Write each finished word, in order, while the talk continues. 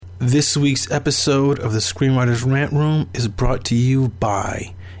This week's episode of the Screenwriters Rant Room is brought to you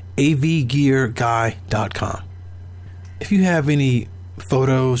by avgearguy.com. If you have any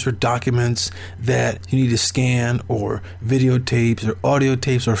photos or documents that you need to scan, or videotapes or audio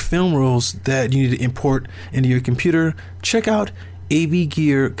tapes or film rolls that you need to import into your computer, check out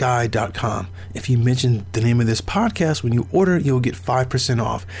avgearguy.com. If you mention the name of this podcast when you order, you'll get 5%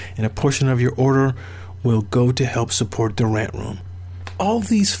 off, and a portion of your order will go to help support the Rant Room. All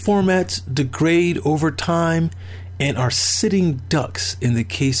these formats degrade over time and are sitting ducks in the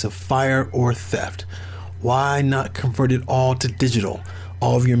case of fire or theft. Why not convert it all to digital?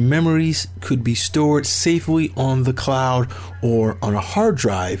 All of your memories could be stored safely on the cloud or on a hard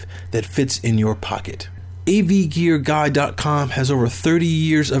drive that fits in your pocket. avgearguy.com has over 30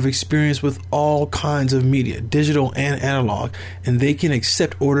 years of experience with all kinds of media, digital and analog, and they can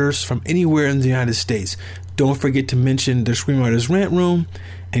accept orders from anywhere in the United States. Don't forget to mention the Screenwriters Rant Room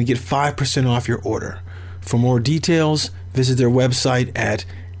and get 5% off your order. For more details, visit their website at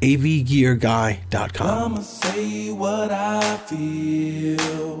avgearguy.com. I'ma say what I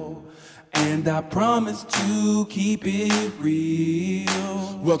feel, and I promise to keep it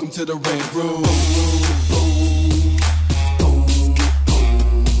real. Welcome to the Rant Room.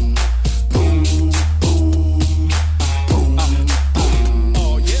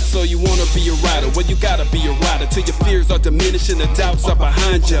 So you wanna be a rider? Well, you gotta be a rider till your fears are diminishing, the doubts are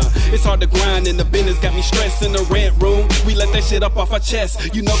behind ya. It's hard to grind and the business got me stressed in the Rant Room. We let that shit up off our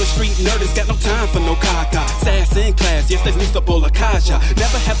chest. You know the street nerd has got no time for no caca. Sass in class, yes, that's Mr. Bolakaja.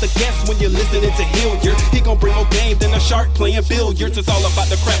 Never have to guess when you're listening to Hilliard. He gon' bring more game than a shark playing billiards. It's all about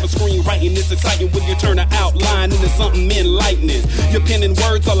the craft of screenwriting. It's exciting when you turn an outline into something enlightening. Your pen and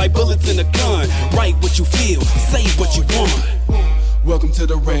words are like bullets in a gun. Write what you feel, say what you want. Welcome to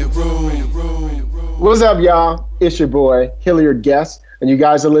the Rant Room. What's up, y'all? It's your boy, Hilliard Guest, and you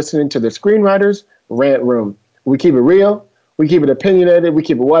guys are listening to the Screenwriters Rant Room. We keep it real, we keep it opinionated, we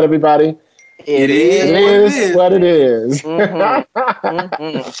keep it what, everybody? It is what it is.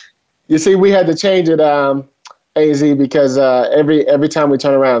 Mm-hmm. You see, we had to change it, AZ, because every time we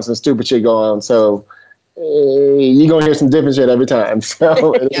turn around, some stupid shit go on, so you're going to hear some different shit every time.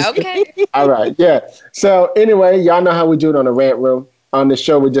 So Okay. All right, yeah. So anyway, y'all know how we do it on the Rant Room. On this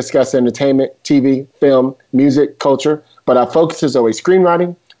show, we discuss entertainment, TV, film, music, culture, but our focus is always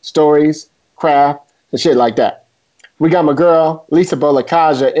screenwriting, stories, craft, and shit like that. We got my girl, Lisa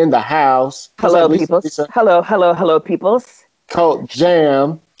Bolakaja, in the house. Hello, Lisa? peoples. Lisa? Hello, peoples. Cult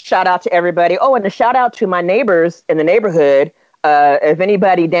Jam. Shout out to everybody. Oh, and a shout out to my neighbors in the neighborhood. If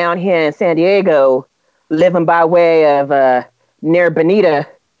anybody down here in San Diego living by way of near Bonita,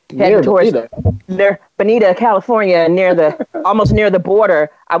 heading towards near Bonita, California, almost near the border,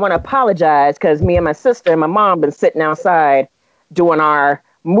 I want to apologize because me and my sister and my mom been sitting outside doing our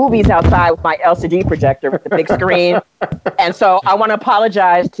movies outside with my LCD projector with the big screen. And so I want to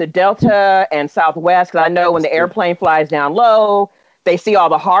apologize to Delta and Southwest, because I know when the airplane flies down low, they see all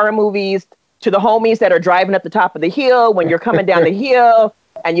the horror movies. To the homies that are driving up the top of the hill, when you're coming down the hill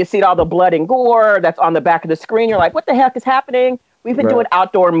and you see all the blood and gore that's on the back of the screen, you're like, what the heck is happening? We've been doing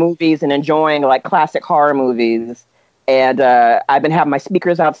outdoor movies and enjoying like classic horror movies. And I've been having my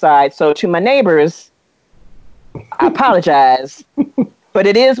speakers outside. So to my neighbors, I apologize. But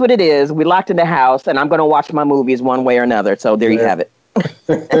it is what it is. We locked in the house, and I'm going to watch my movies one way or another. So there you have it.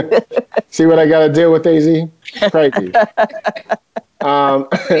 See what I got to deal with, AZ? Crazy.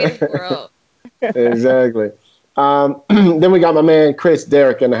 Exactly. Then we got my man, Chris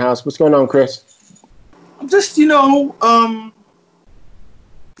Derrick, in the house. What's going on, Chris? I'm just,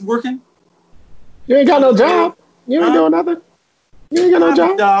 working. You ain't got no job. You ain't doing nothing. You ain't got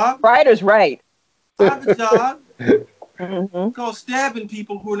no job. Writer's right. I have a job. Mm-hmm. Called stabbing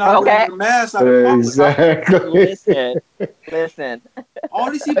people who are not wearing their masks out in public. Exactly. Listen.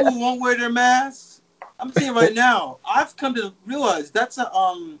 All these people who won't wear their masks, I'm saying right now, I've come to realize that's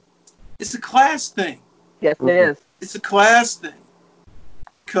it's a class thing. Yes, it is. It's a class thing.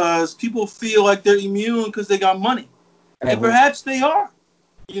 Because people feel like they're immune because they got money. And perhaps they are.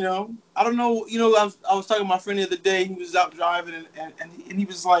 I don't know. I was talking to my friend the other day. He was out driving, and he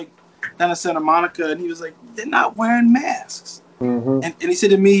was like, down in Santa Monica, and he was like, they're not wearing masks. Mm-hmm. And he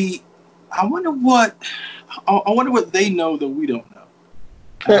said to me, I wonder what they know that we don't know.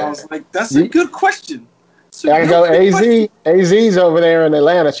 And I was like, that's a good question. I go, AZ's over there in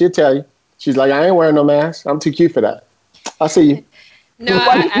Atlanta. She'll tell you. She's like, I ain't wearing no mask. I'm too cute for that. I'll see you. No,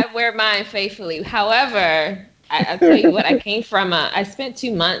 I wear mine faithfully. However, I'll tell you what, I came from, I spent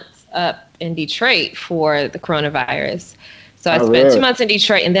 2 months up in Detroit for the coronavirus. So I spent 2 months in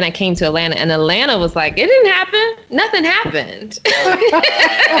Detroit, and then I came to Atlanta, and Atlanta was like, it didn't happen. Nothing happened.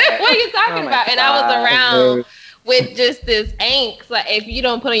 What are you talking about? And I was around with just this angst. Like, if you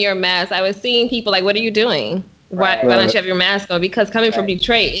don't put on your mask, I was seeing people like, what are you doing? Why don't you have your mask on? Because coming from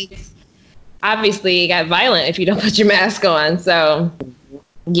Detroit, it's obviously got violent if you don't put your mask on. So,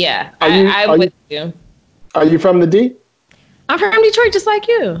 yeah, I'm with you. Are you from the D? I'm from Detroit, just like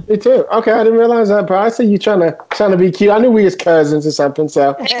you. Me too. Okay, I didn't realize that, bro. I see you trying to be cute. I knew we was cousins or something.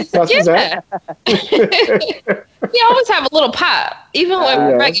 So that's what's up. You always have a little pop, even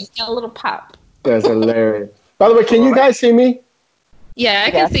when Reggie's got a little pop. That's hilarious. By the way, can you guys see me? Yeah,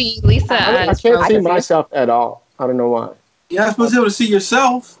 I can see you, Lisa. I can't see myself at all. I don't know why. You're not supposed to be able to see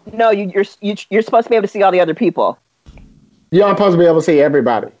yourself. No, you're supposed to be able to see all the other people. You're not supposed to be able to see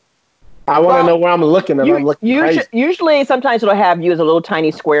everybody. I want to know where I'm looking, and I'm looking crazy. Usually, sometimes it'll have you as a little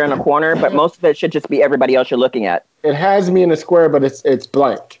tiny square in a corner, but most of it should just be everybody else you're looking at. It has me in a square, but it's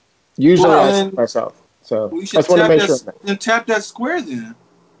blank. Usually, I see myself. So we should tap that square then.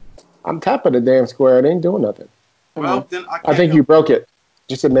 I'm tapping the damn square. It ain't doing nothing. Well, then I think you broke it.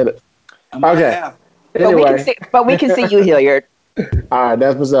 Just admit it. Okay. Anyway. But we can see you, Hilliard. All right,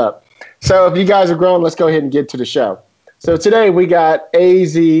 that's what's up. So if you guys are grown, let's go ahead and get to the show. So today we got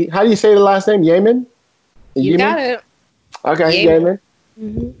AZ. How do you say the last name? Yemen? You got it. Okay, Yemen.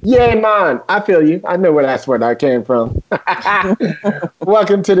 Yemen. I feel you. I know where that's where that came from.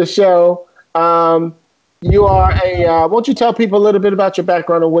 Welcome to the show. You are won't you tell people a little bit about your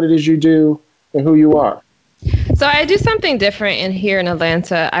background and what it is you do and who you are? So I do something different here in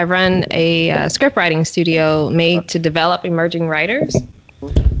Atlanta. I run a script writing studio made to develop emerging writers.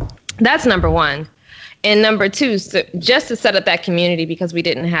 That's number one. And number two, so just to set up that community, because we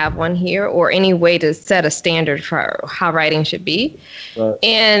didn't have one here or any way to set a standard for how writing should be. Right.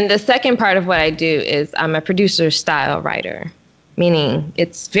 And the second part of what I do is I'm a producer style writer, meaning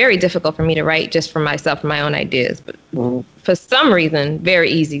it's very difficult for me to write just for myself and my own ideas. But for some reason,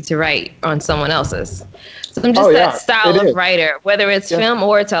 very easy to write on someone else's. So I'm just that style of writer, whether it's film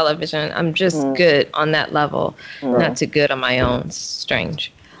or television. I'm just good on that level, not too good on my own.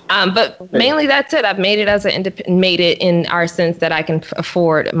 Strange. But mainly that's it. I've made it as made it in our sense that I can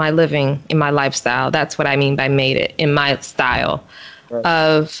afford my living in my lifestyle. That's what I mean by made it in my style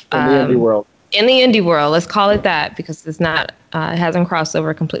of in the indie world. In the indie world, let's call it that, because it's not it hasn't crossed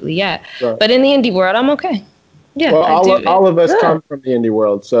over completely yet. Right. But in the indie world, I'm okay. Yeah. Well, all of us come from the indie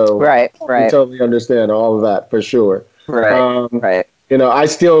world, so right. We totally understand all of that for sure. Right. Right. You know, I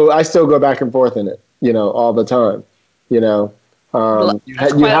still go back and forth in it. You know, all the time. You know.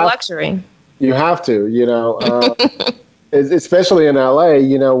 That's quite a luxury. You have to, you know, especially in LA,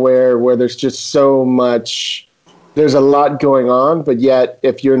 you know, where there's just so much, there's a lot going on, but yet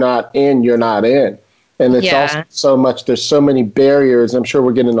if you're not in, you're not in. And it's also so much, there's so many barriers. I'm sure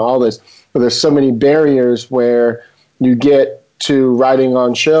we're getting into all this, but there's so many barriers where you get to writing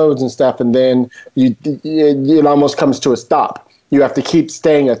on shows and stuff, and then it almost comes to a stop. You have to keep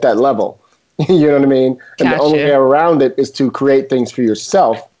staying at that level. You know what I mean? And the only way around it is to create things for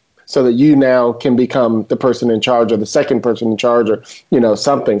yourself so that you now can become the person in charge or the second person in charge or, you know,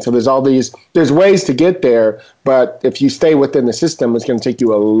 something. So there's ways to get there, but if you stay within the system, it's going to take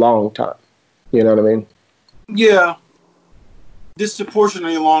you a long time. You know what I mean? Yeah.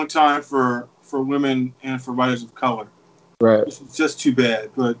 Disproportionately long time for women and for writers of color. Right. It's just too bad,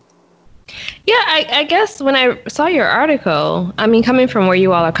 but... Yeah, I guess when I saw your article, I mean, coming from where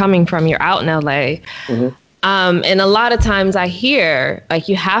you all are coming from, you're out in LA. And a lot of times I hear, like,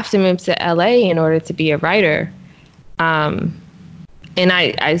 you have to move to LA in order to be a writer. And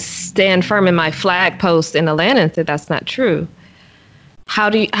I stand firm in my flag post in Atlanta and said that's not true. How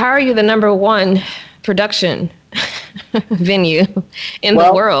are you the number one production venue in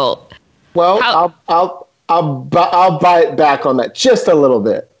the world? Well, I'll bite back on that just a little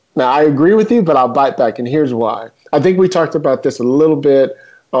bit. Now, I agree with you, but I'll bite back, and here's why. I think we talked about this a little bit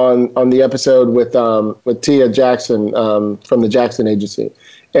on the episode with Tia Jackson from the Jackson Agency.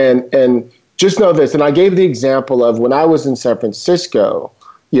 And just know this, and I gave the example of when I was in San Francisco,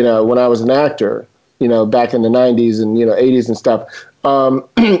 you know, when I was an actor, you know, back in the 90s and, you know, 80s and stuff,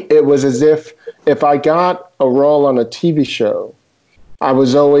 it was as if I got a role on a TV show, I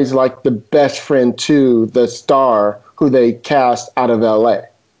was always like the best friend to the star who they cast out of LA.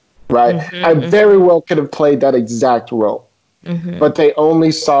 Right. I very well could have played that exact role, but they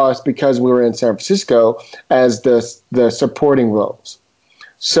only saw us because we were in San Francisco as the supporting roles.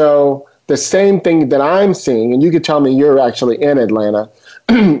 So the same thing that I'm seeing, and you could tell me you're actually in Atlanta.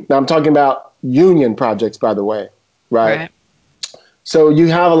 Now I'm talking about union projects, by the way. Right. So you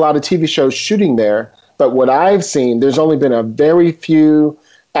have a lot of TV shows shooting there, But what I've seen, there's only been a very few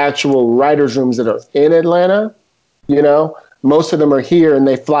actual writers' rooms that are in Atlanta. You know, most of them are here and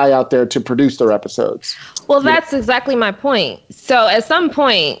they fly out there to produce their episodes. Well, that's exactly my point. So at some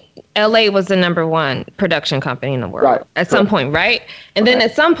point, LA was the number one production company in the world. Right. At some point, right? And then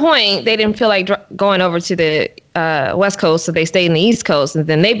at some point, they didn't feel like going over to the West Coast, so they stayed in the East Coast, and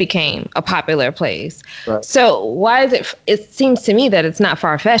then they became a popular place. Right. So why is it? It seems to me that it's not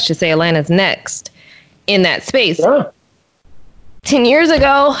far-fetched to say Atlanta's next in that space. Yeah. 10 years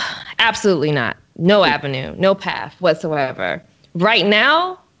ago, absolutely not. No avenue, no path whatsoever. Right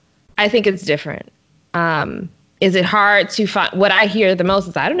now, I think it's different. Is it hard to find? What I hear the most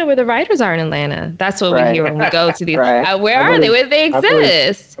is, I don't know where the writers are in Atlanta. That's what we hear when we go to these. Where are they? Where do they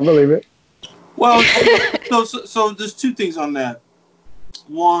exist? I believe it. Well, so there's two things on that.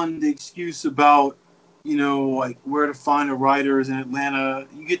 One, the excuse about, you know, like where to find the writers in Atlanta.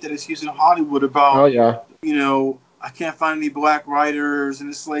 You get that excuse in Hollywood about, you know, I can't find any black writers, and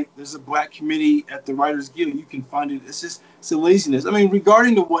it's like there's a black committee at the Writers Guild. You can find it. It's a laziness. I mean,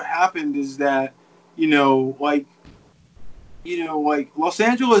 regarding to what happened is that, like Los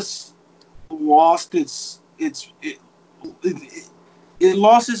Angeles lost it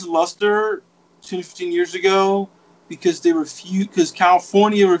lost its luster 10, 15 years ago because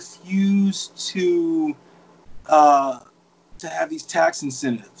California refused to have these tax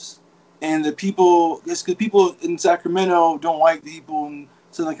incentives. And because people in Sacramento don't like the people in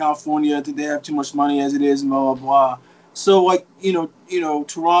Southern California. I think they have too much money as it is, and blah, blah, blah. So, like,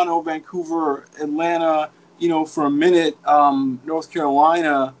 Toronto, Vancouver, Atlanta, for a minute, North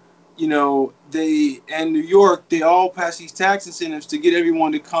Carolina, and New York, they all pass these tax incentives to get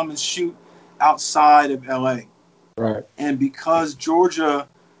everyone to come and shoot outside of LA. Right. And because Georgia,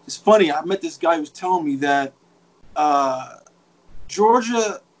 it's funny, I met this guy who was telling me that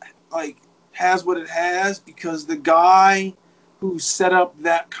Georgia, has what it has because the guy who set up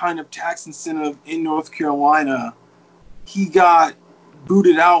that kind of tax incentive in North Carolina, he got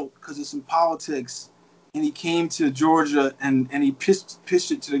booted out because of some politics, and he came to Georgia and he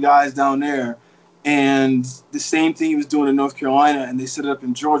pitched it to the guys down there, and the same thing he was doing in North Carolina, and they set it up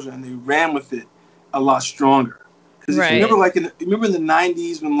in Georgia, and they ran with it a lot stronger. Because if you remember, in the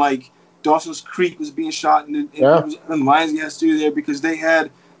 90s when Dawson's Creek was being shot and Lionsgate had to do there because they had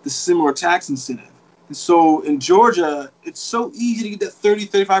the similar tax incentive. And so in Georgia, it's so easy to get that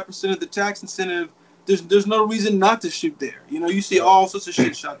 30-35% of the tax incentive. There's no reason not to shoot there. You see all sorts of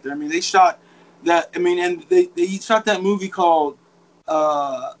shit shot there. I mean, they shot that. I mean, and they shot that movie called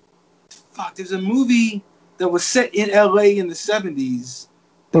there's a movie that was set in LA in the 70s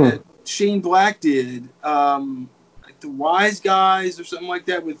that Shane Black did, like The Wise Guys or something like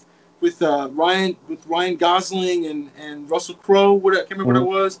that with Ryan Gosling and Russell Crowe. I can't remember what it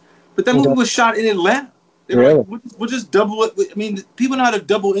was, but that movie was shot in Atlanta. They were like, we'll just double it. I mean, people know how to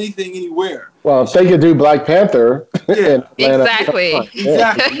double anything anywhere. Well, if they could do Black Panther, exactly.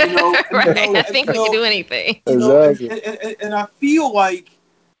 Exactly. I think we can do anything. Exactly. And I feel like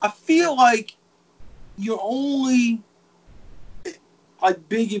your only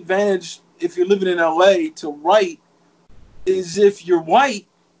big advantage if you're living in LA to write is if you're white,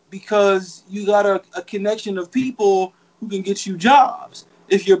 because you got a connection of people who can get you jobs.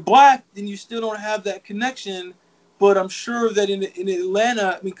 If you're black, then you still don't have that connection. But I'm sure that in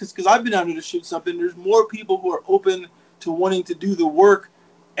Atlanta, I mean, because I've been out there to shoot something, there's more people who are open to wanting to do the work,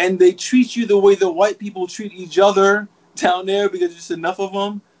 and they treat you the way the white people treat each other down there because there's just enough of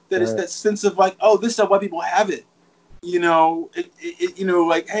them that it's that sense of this is how white people have it. Hey,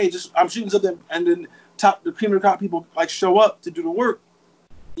 I'm shooting something, and then the cream of the crop people show up to do the work.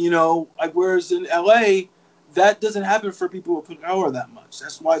 Whereas in LA, that doesn't happen for people who put power that much.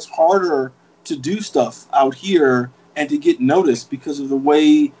 That's why it's harder to do stuff out here and to get noticed because of the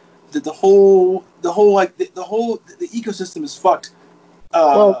way that the whole ecosystem is fucked.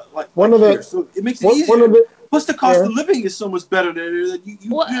 So it makes it easier. Plus, the cost of living is so much better there that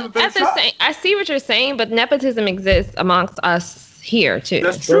you have a better shot. I see what you're saying, but nepotism exists amongst us here too.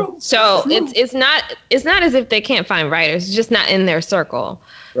 That's true. So it's not as if they can't find writers. It's just not in their circle.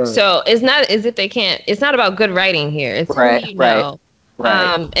 Right. So it's not as if they can't. It's not about good writing here. It's Right.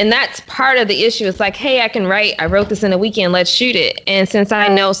 And that's part of the issue. It's like, hey, I can write. I wrote this in a weekend. Let's shoot it. And since I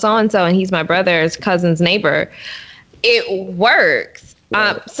know so and so, and he's my brother's cousin's neighbor, it works.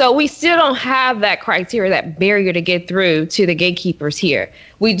 So we still don't have that criteria, that barrier to get through to the gatekeepers here.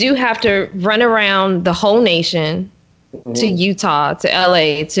 We do have to run around the whole nation, to Utah, to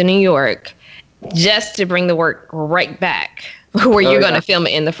LA, to New York, just to bring the work right back where you're going to film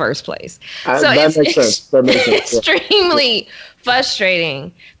it in the first place. So that makes sense. That makes sense. Extremely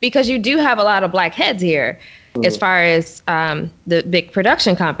frustrating because you do have a lot of black heads here as far as the big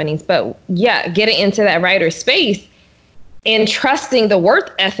production companies. But yeah, getting into that writer space and trusting the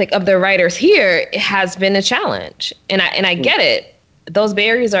work ethic of the writers here has been a challenge. And I get it. Those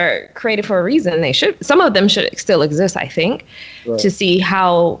barriers are created for a reason. Some of them should still exist, I think, to see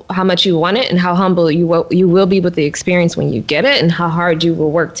how much you want it and how humble you will be with the experience when you get it and how hard you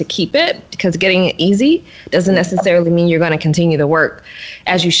will work to keep it, because getting it easy doesn't necessarily mean you're going to continue the work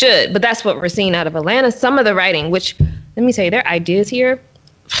as you should. But that's what we're seeing out of Atlanta. Some of the writing, which, let me tell you, their ideas here,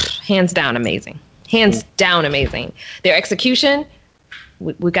 hands down amazing. Hands down amazing. Their execution,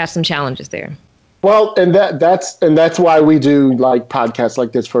 we got some challenges there. Well, and that's why we do like podcasts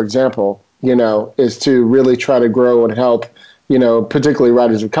like this, for example, is to really try to grow and help, particularly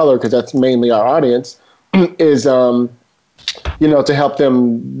writers of color, because that's mainly our audience, is, to help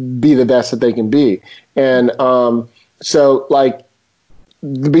them be the best that they can be. And so like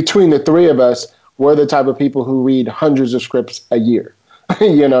between the three of us, we're the type of people who read hundreds of scripts a year,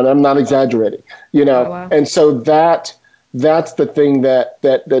 and I'm not exaggerating, Oh, wow. And so that's the thing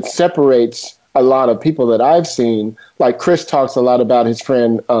that separates a lot of people that I've seen. Like Chris talks a lot about his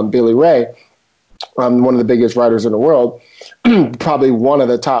friend Billy Ray, one of the biggest writers in the world, probably one of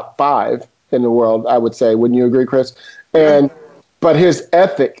the top 5 in the world, I would say. Wouldn't you agree, Chris? But his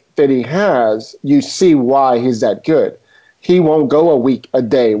ethic that he has, you see why he's that good. He won't go a week, a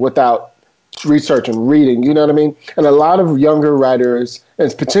day without research and reading, you know what I mean? And a lot of younger writers,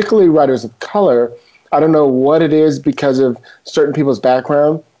 and particularly writers of color, I don't know what it is because of certain people's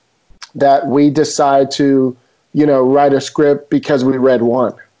background, that we decide to, write a script because we read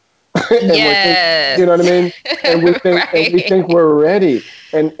one. Yes. You know what I mean? And we think and we think we're ready.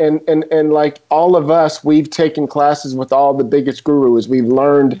 And like all of us, we've taken classes with all the biggest gurus. We've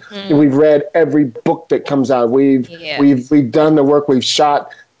learned, and we've read every book that comes out. We've done the work. We've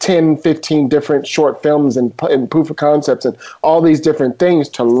shot 10, 15 different short films and proof of concepts and all these different things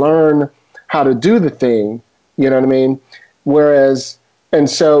to learn how to do the thing. You know what I mean? Whereas, and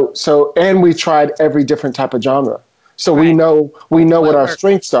and we tried every different type of genre. So we know what our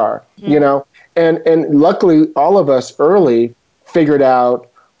strengths are, and luckily all of us early figured out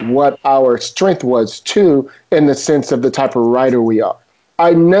what our strength was too, in the sense of the type of writer we are.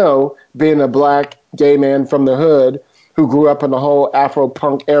 I know, being a black gay man from the hood who grew up in the whole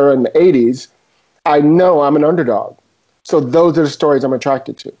Afro-punk era in the 80s, I know I'm an underdog. So those are the stories I'm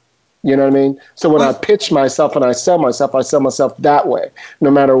attracted to. You know what I mean? So when I pitch myself and I sell myself that way.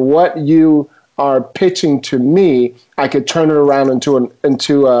 No matter what you are pitching to me, I could turn it around into an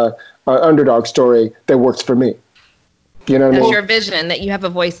underdog story that works for me. You know what I mean? That's your vision, that you have a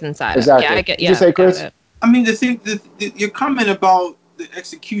voice inside. Exactly. Yeah, I get. Did you say, Chris? I mean, your comment about the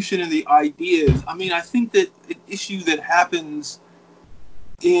execution and the ideas. I mean, I think that an issue that happens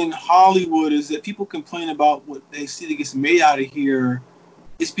in Hollywood is that people complain about what they see that gets made out of here.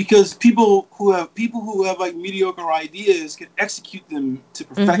 It's because people who have like mediocre ideas can execute them to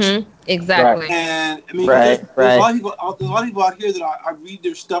perfection. Exactly. Right. And I mean, there's a lot of people out here that I read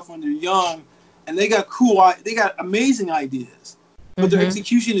their stuff when they're young, and they got amazing ideas, but their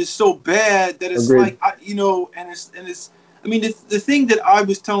execution is so bad that it's like, and it's. I mean, the thing that I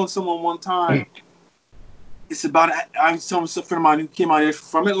was telling someone one time, it's about. I was telling a friend of mine who came out here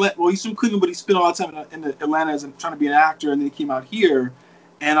from Atlanta. Well, he's from Cleveland, but he spent a lot of time in Atlanta as trying to be an actor, and then he came out here.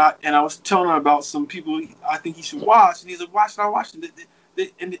 And I was telling him about some people I think he should watch, and he's like, "Why should I watch them?"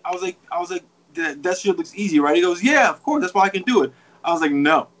 And I was like, "That shit looks easy, right?" He goes, "Yeah, of course, that's why I can do it." I was like,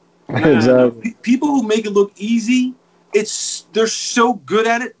 "No." Exactly. People who make it look easy, they're so good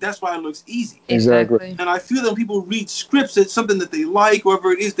at it. That's why it looks easy. Exactly. And I feel that when people read scripts, it's something that they like,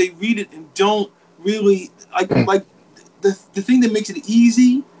 whatever it is, they read it and don't really like the thing that makes it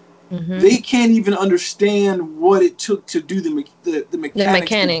easy. They can't even understand what it took to do the mechanics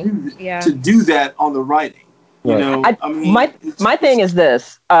to do that on the writing. You know, my thing is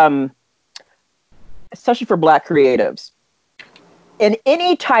this, especially for Black creatives, in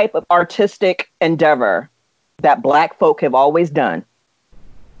any type of artistic endeavor that Black folk have always done,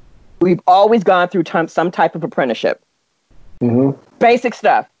 we've always gone through some type of apprenticeship. Basic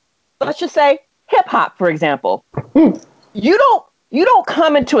stuff. Let's just say hip hop, for example. You don't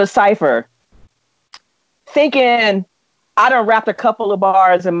come into a cipher thinking, I done rapped a couple of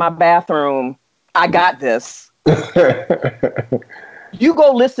bars in my bathroom. I got this. You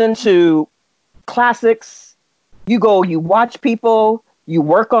go listen to classics. You watch people. You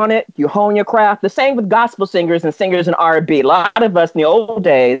work on it. You hone your craft. The same with gospel singers and singers in R&B. A lot of us in the old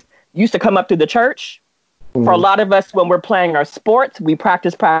days used to come up to the church For a lot of us, when we're playing our sports, we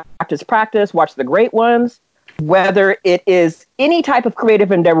practice, watch the great ones. Whether it is any type of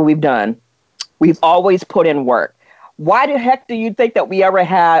creative endeavor we've done, we've always put in work. Why the heck do you think that we ever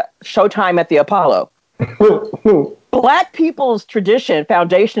had Showtime at the Apollo? Black people's tradition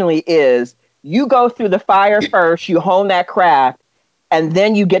foundationally is you go through the fire first, you hone that craft, and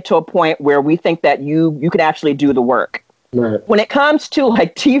then you get to a point where we think that you can actually do the work. Right. When it comes to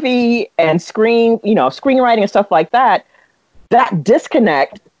like TV and screenwriting and stuff like that, that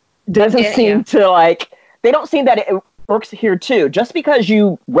disconnect doesn't seem to like, they don't seem that it works here too. Just because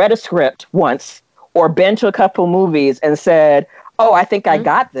you read a script once or been to a couple movies and said, oh, I think I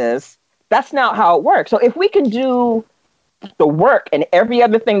got this, that's not how it works. So if we can do the work and every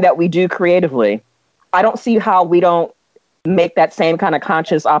other thing that we do creatively, I don't see how we don't make that same kind of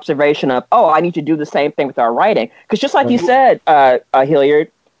conscious observation of, oh, I need to do the same thing with our writing. Because just like you said,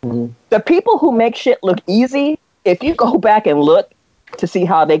 Hilliard, the people who make shit look easy, if you go back and look to see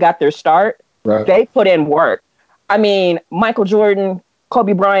how they got their start, they put in work. I mean, Michael Jordan,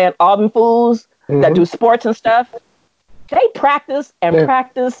 Kobe Bryant, all them fools that do sports and stuff, they practice and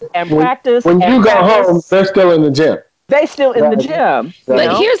practice and practice. When you go home, they're still in the gym. They still in the gym.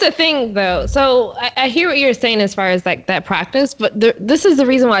 But here's the thing, though. So I hear what you're saying as far as like that practice, but this is the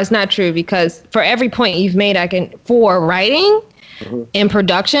reason why it's not true, because for every point you've made, for writing and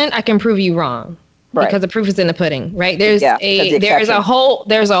production, I can prove you wrong. Right. Because the proof is in the pudding, right? There's a whole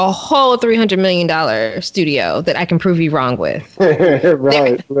 $300 million studio that I can prove you wrong with.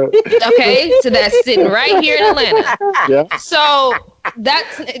 Right. Okay, so that's sitting right here in Atlanta. Yeah. So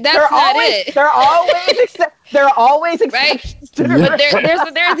that's not it. They're always right. But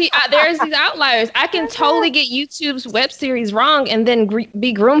there's these outliers. I can totally get YouTube's web series wrong and then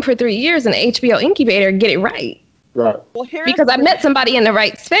be groomed for 3 years in the HBO incubator and get it right. Right. Well, because I met somebody in the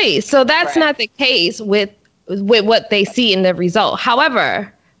right space. So that's not the case with what they see in the result.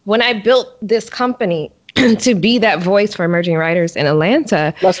 However, when I built this company to be that voice for emerging writers in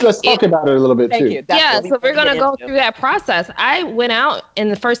Atlanta. Let's talk about it a little bit too. So we're gonna go through that process. I went out,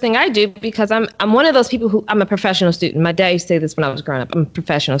 and the first thing I do, because I'm one of those people who, I'm a professional student. My dad used to say this when I was growing up. I'm a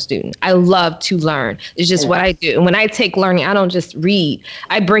professional student. I love to learn. It's just what I do. And when I take learning, I don't just read.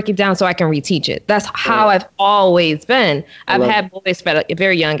 I break it down so I can reteach it. That's how I've always been. I've had boys at a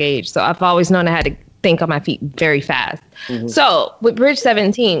very young age, so I've always known how to think on my feet very fast. So with Bridge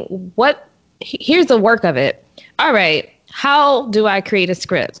 17, here's the work of it. All right, how do I create a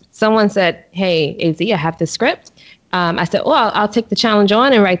script? Someone said, hey, AZ, I have this script. I said, well, I'll take the challenge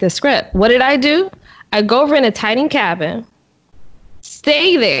on and write the script. What did I do? I go over in a tiny cabin,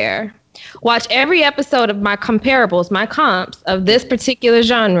 stay there, watch every episode of my comparables, my comps of this particular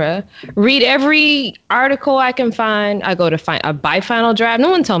genre, read every article I can find. I go to I buy Final Draft. No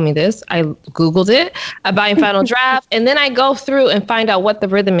one told me this. I Googled it. I buy Final Draft, and then I go through and find out what the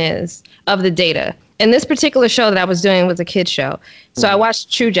rhythm is of the data. And this particular show that I was doing was a kid's show. So I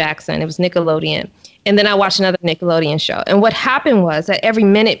watched True Jackson. It was Nickelodeon. And then I watched another Nickelodeon show. And what happened was that every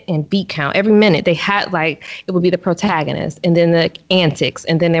minute in beat count, every minute they had it would be the protagonist and then the antics.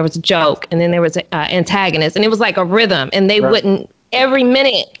 And then there was a joke and then there was an antagonist. And it was like a rhythm. And they wouldn't, every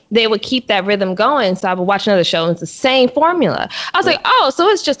minute they would keep that rhythm going. So I would watch another show and it's the same formula. I was like, oh, so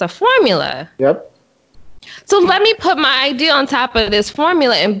it's just a formula. Yep. So let me put my idea on top of this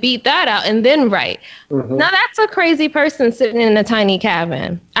formula and beat that out and then write. Now that's a crazy person sitting in a tiny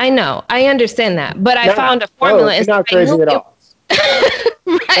cabin. I know. I understand that. But I found a formula. It's not crazy at all.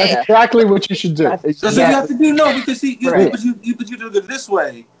 That's exactly what you should do. That's what you have to do. No, because you do it this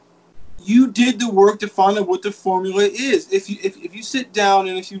way. You did the work to find out what the formula is. If you sit down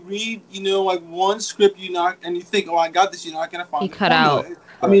and if you read, one script, and you think, oh, I got this, you're not gonna find. You cut out.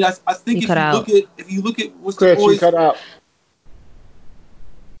 I mean, I think if you look at what's Chris, you cut out.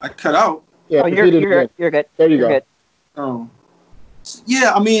 I cut out. Yeah, you're good. There you go. Good. Oh.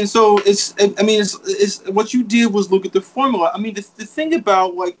 Yeah, I mean, so it's what you did was look at the formula. I mean, the thing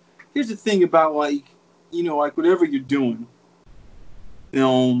about here's the thing about whatever you're doing,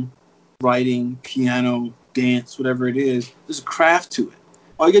 film, writing, piano, dance, whatever it is, there's a craft to it.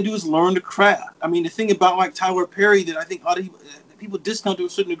 All you gotta do is learn the craft. I mean, the thing about Tyler Perry that I think people discount to a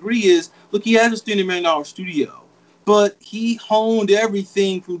certain degree is, look, he has a $300 million studio, but he honed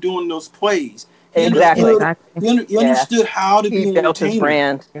everything from doing those plays. He understood how to be an entertainer.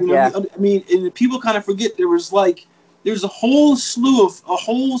 Brand. I mean, and people kind of forget there's a whole slew of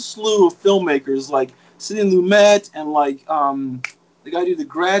filmmakers like Sidney Lumet and the guy who did The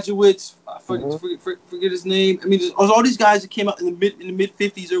Graduates. I forget his name. I mean, there's all these guys that came out in the mid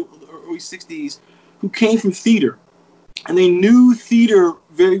 50s or early 60s who came from theater. And they knew theater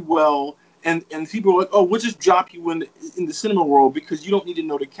very well, and people are like, oh, we'll just drop you in the cinema world because you don't need to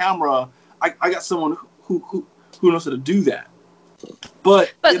know the camera. I got someone who knows how to do that.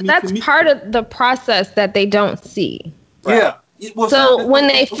 But that's part of the process that they don't see. Yeah. Well, so when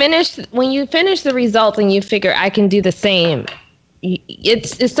you finish the results and you figure I can do the same,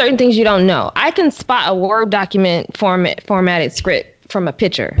 it's certain things you don't know. I can spot a Word document formatted script from a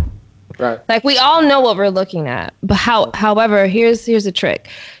picture. Right. Like we all know what we're looking at. But however, here's a trick.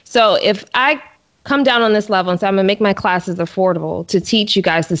 So if I come down on this level and say I'm gonna make my classes affordable to teach you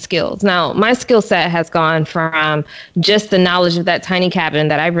guys the skills. Now, my skill set has gone from just the knowledge of that tiny cabin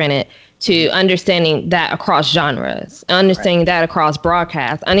that I rented to understanding that across genres, understanding that across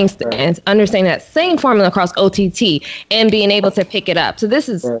broadcast, understanding that same formula across OTT, and being able to pick it up. So this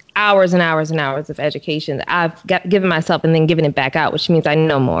is hours and hours and hours of education that I've given myself and then given it back out, which means I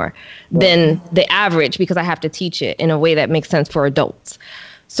know more than the average because I have to teach it in a way that makes sense for adults.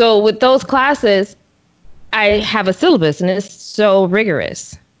 So with those classes, I have a syllabus and it's so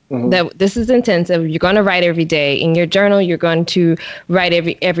rigorous. That this is intensive. You're going to write every day. In your journal, you're going to write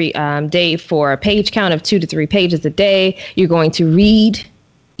every day for a page count of 2 to 3 pages a day. You're going to read.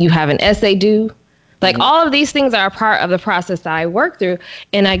 You have an essay due. Like all of these things are a part of the process that I work through.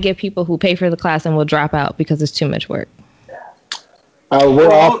 And I get people who pay for the class and will drop out because it's too much work.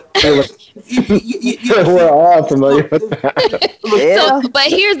 We're all familiar with that. So, but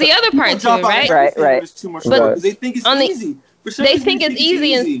here's the other part too, right? Right. It's too much work. They think it's easy. They think it's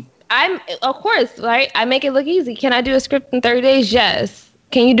easy, and of course, right? I make it look easy. Can I do a script in 30 days? Yes.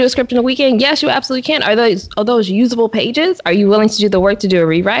 Can you do a script in a weekend? Yes, you absolutely can. Are those usable pages? Are you willing to do the work to do a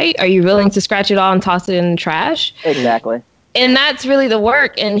rewrite? Are you willing to scratch it all and toss it in the trash? Exactly. And that's really the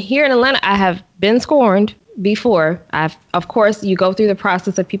work. And here in Atlanta, I have been scorned before. Of course, you go through the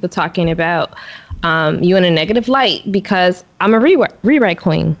process of people talking about you in a negative light because I'm a rewrite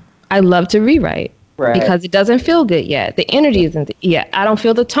queen. I love to rewrite. Right. Because it doesn't feel good yet. The energy isn't yet. I don't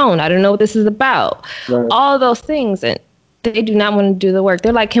feel the tone. I don't know what this is about. Right. All of those things. And they do not want to do the work.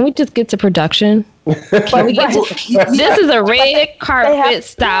 They're like, can we just get to production? Can we get to, this is a red carpet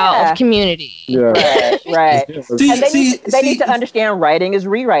style of community. Yeah. Right. And they need to understand writing is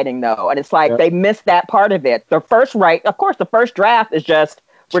rewriting, though. And it's like they miss that part of it. The first draft is just,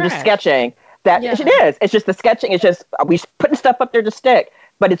 we're just sketching. It is. It's just the sketching. It's just, we putting stuff up there to stick.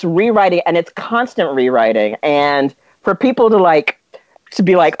 But it's rewriting, and it's constant rewriting. And for people to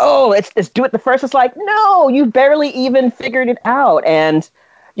be like, oh, let's do it the first. It's like, no, you barely even figured it out. And,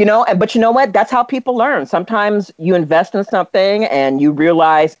 but you know what? That's how people learn. Sometimes you invest in something and you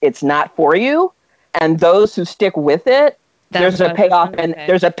realize it's not for you. And those who stick with it, there's a payoff in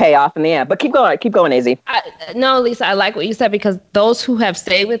the end. But keep going, AZ. No, Lisa, I like what you said because those who have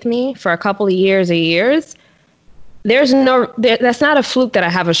stayed with me for a couple of years, that's not a fluke that I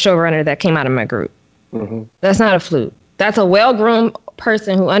have a showrunner that came out of my group. That's not a fluke. That's a well-groomed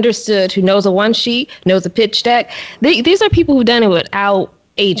person who understood, who knows a one sheet, knows a pitch deck. These are people who've done it without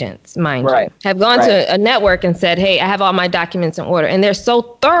agents, mind you. Have gone to a network and said, hey, I have all my documents in order. And they're so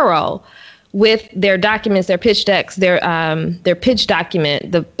thorough with their documents, their pitch decks, their pitch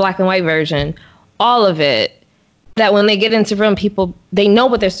document, the black and white version, all of it, that when they get into room, people, they know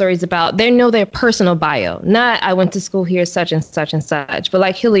what their story's about. They know their personal bio. Not, I went to school here, such and such and such. But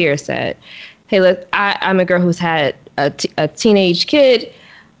like Hillier said, hey, look, I'm a girl who's had a teenage kid.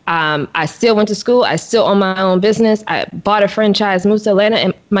 I still went to school. I still own my own business. I bought a franchise, moved to Atlanta,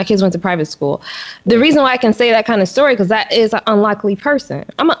 and my kids went to private school. The reason why I can say that kind of story, because that is an unlikely person.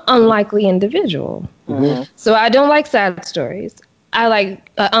 I'm an unlikely individual. So I don't like sad stories. I like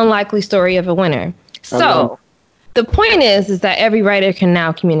an unlikely story of a winner. So the point is that every writer can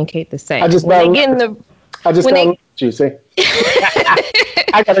now communicate the same. You see.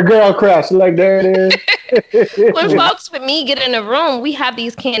 I got a girl crush. Like, there it is. When folks with me get in a room, we have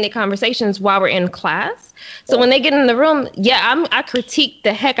these candid conversations while we're in class. So when they get in the room, I critique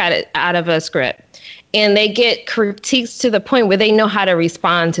the heck out of a script. And they get critiques to the point where they know how to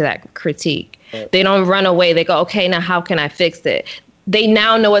respond to that critique. They don't run away. They go, okay, now how can I fix it? They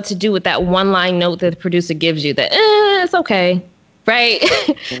now know what to do with that one-line note that the producer gives you that, it's okay, right?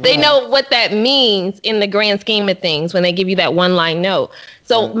 They know what that means in the grand scheme of things when they give you that one-line note.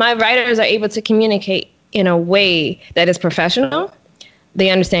 So my writers are able to communicate in a way that is professional.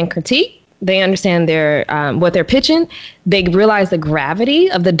 They understand critique. They understand their what they're pitching. They realize the gravity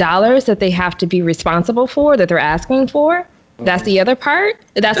of the dollars that they have to be responsible for, that they're asking for. That's the other part.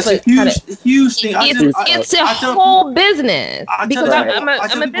 That's a huge thing. It's a whole business. Because I'm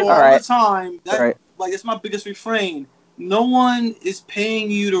a business all the time. That's my biggest refrain. No one is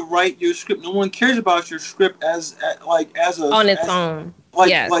paying you to write your script. No one cares about your script as its own.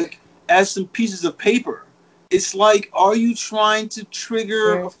 as some pieces of paper. It's like, are you trying to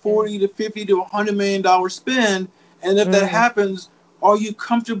trigger a $40 to $50 to $100 million spend? And if that happens, are you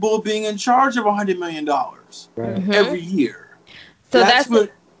comfortable being in charge of $100 million every year? So that's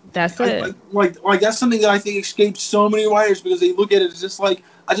it. Like that's something that I think escapes so many writers because they look at it as just like,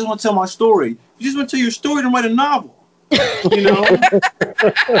 I just want to tell my story. You just want to tell your story, then write a novel. You know,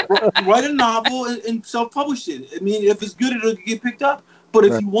 write a novel and self-publish it. I mean, if it's good, it'll get picked up. But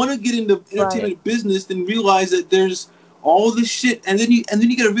if you want to get into entertainment business, then realize that there's all this shit, and then you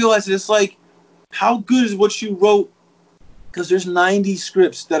got to realize that it's like, how good is what you wrote? Because there's 90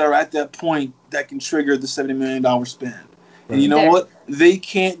 scripts that are at that point that can trigger the $70 million spend, and you know what? They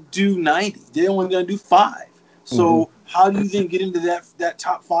can't do 90. They're only going to do 5. So how do you then get into that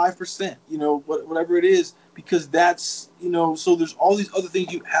top 5%? You know, whatever it is. Because that's, you know, so there's all these other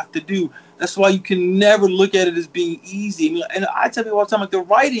things you have to do. That's why you can never look at it as being easy. I mean, and I tell people all the time, like, the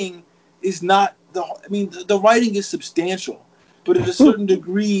writing is not the writing is substantial, but at a certain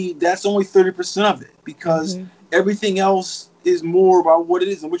degree, that's only 30% of it because everything else is more about what it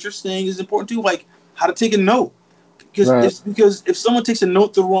is. And what you're saying is important too, like how to take a note. Because if someone takes a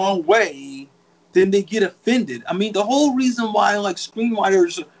note the wrong way, then they get offended. I mean, the whole reason why like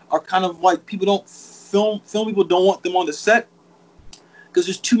screenwriters are kind of like film people don't want them on the set because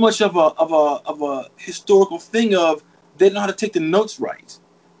there's too much of a historical thing of they don't know how to take the notes right.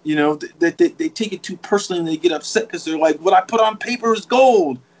 You know, they take it too personally and they get upset because they're like, what I put on paper is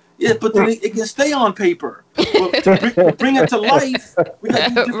gold. Yeah, but then it can stay on paper. But to bring it to life, we got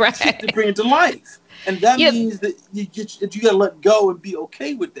to do different shit to bring it to life. And that means that you got to let go and be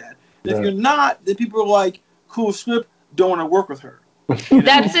okay with that. And if you're not, then people are like, cool script, don't want to work with her.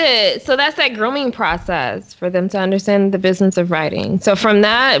 That's it. So that's that grooming process for them to understand the business of writing. So from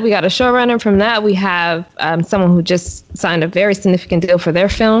that, we got a showrunner. From that, we have someone who just signed a very significant deal for their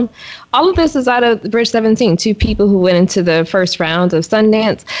film. All of this is out of Bridge 17. 2 people who went into the first round of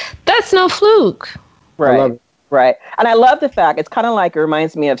Sundance. That's no fluke. Right. Right. And I love the fact, it's kind of like, it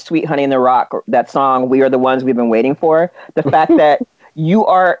reminds me of Sweet Honey in the Rock, that song, We Are the Ones We've Been Waiting For. The fact that you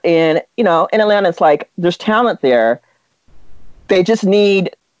are in Atlanta, it's like, there's talent there. They just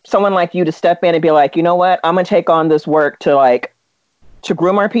need someone like you to step in and be like, you know what, I'm going to take on this work to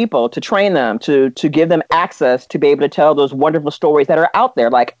groom our people, to train them, to give them access to be able to tell those wonderful stories that are out there.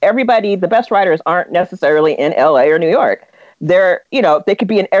 Like everybody, the best writers aren't necessarily in LA or New York. They're, they could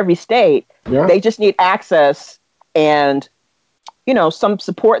be in every state. Yeah. They just need access and, some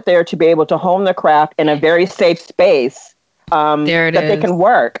support there to be able to hone their craft in a very safe space that they can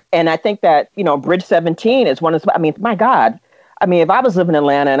work. And I think that, Bridge 17 is one of, my God. If I was living in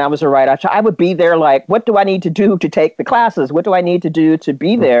Atlanta and I was a writer, I would be there like, what do I need to do to take the classes? What do I need to do to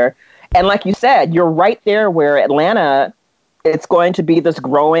be there? And like you said, you're right there where Atlanta, it's going to be this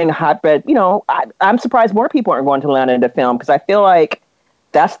growing hotbed. I'm surprised more people aren't going to Atlanta to film because I feel like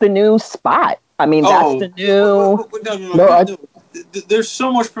that's the new spot. That's the new... No, there's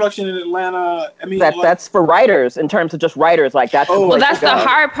so much production in Atlanta. That's for writers in terms of just writers. Like that's that's the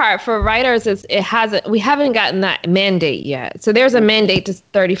hard part for writers is we haven't gotten that mandate yet. So there's a mandate to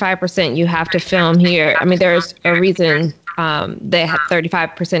 35% you have to film here. There's a reason they have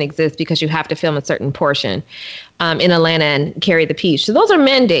 35% exists because you have to film a certain portion in Atlanta and carry the piece. So those are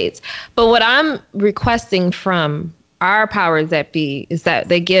mandates. But what I'm requesting from our powers that be is that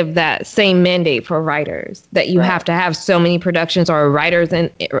they give that same mandate for writers, that you have to have so many productions or writers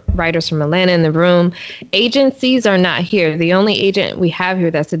from Atlanta in the room. Agencies are not here. The only agent we have here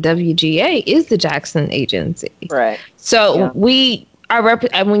that's a WGA is the Jackson Agency. Right. So we are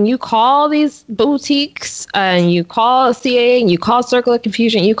when you call these boutiques and you call CAA and you call Circle of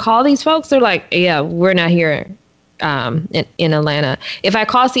Confusion, you call these folks, they're like, yeah, we're not here in Atlanta. If I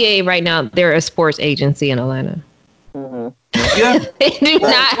call CAA right now, they're a sports agency in Atlanta. Mm-hmm. Yeah. They do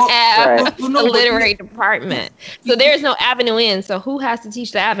not have a literary department. So there's no avenue in. So who has to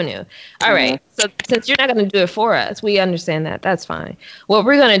teach the avenue? All right. So since you're not going to do it for us, we understand that. That's fine. What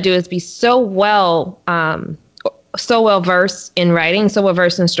we're going to do is be so well versed in writing, so well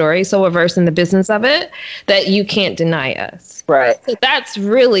versed in story, so well versed in the business of it that you can't deny us. Right. So that's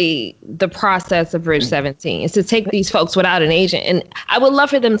really the process of Bridge 17 is to take these folks without an agent. And I would love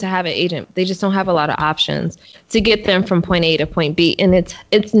for them to have an agent. They just don't have a lot of options to get them from point A to point B. And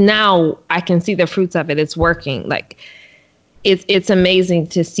it's now I can see the fruits of it. It's working. Like it's amazing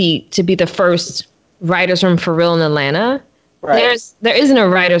to be the first writer's room for real in Atlanta. Right. There isn't a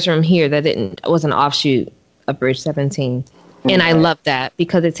writer's room here that was an offshoot of Bridge 17. And I love that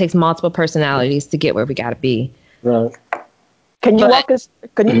because it takes multiple personalities to get where we got to be. Right. Can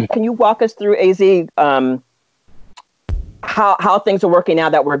you walk us through AZ? how things are working now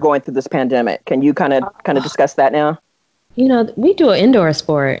that we're going through this pandemic. Can you kind of discuss that now? You know, we do an indoor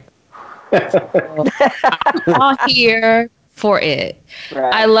sport. I'm all here for it.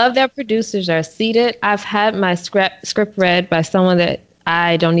 Right. I love that producers are seated. I've had my script read by someone that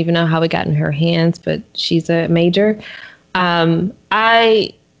I don't even know how it got in her hands, but she's a major.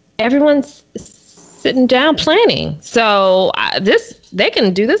 Everyone's sitting down planning. So they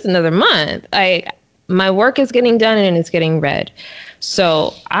can do this another month. My work is getting done and it's getting read.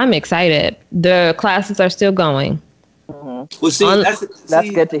 So I'm excited. The classes are still going. Mm-hmm. Well, that's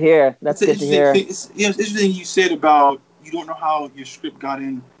good to hear. That's good to hear. It's interesting you said about you don't know how your script got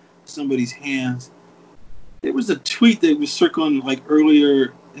in somebody's hands. There was a tweet that was circling like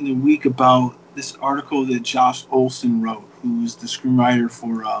earlier in the week about this article that Josh Olson wrote, who's the screenwriter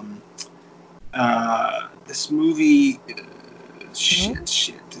for this movie.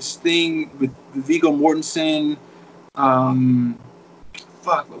 This thing with Viggo Mortensen.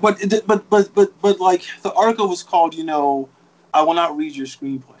 But like the article was called, I will not read your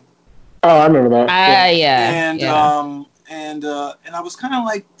screenplay. Oh, I remember that. And I was kind of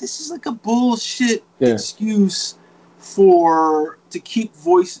like, this is like a bullshit excuse to keep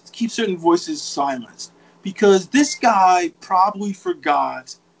certain voices silenced, because this guy probably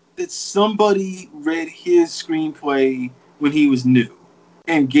forgot that somebody read his screenplay when he was new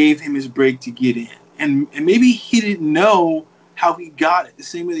and gave him his break to get in, and maybe he didn't know how he got it. The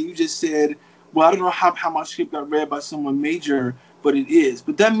same way that you just said, well, I don't know how my script got read by someone major, but it is.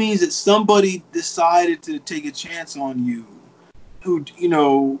 But that means that somebody decided to take a chance on you, who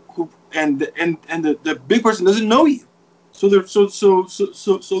and the big person doesn't know you, so they're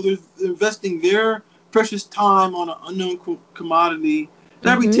investing their precious time on an unknown commodity.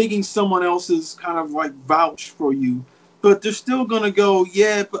 They're taking someone else's kind of like vouch for you, but they're still gonna go,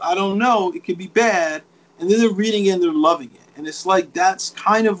 yeah, but I don't know, it could be bad, and then they're reading it and they're loving it, and it's like that's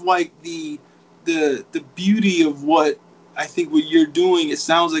kind of like the beauty of what I think what you're doing, it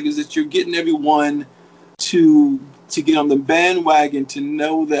sounds like, is that you're getting everyone to get on the bandwagon, to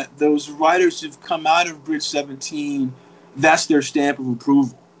know that those writers who've come out of Bridge 17, that's their stamp of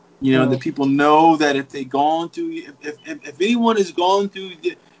approval. That people know that if they've gone through, if anyone has gone through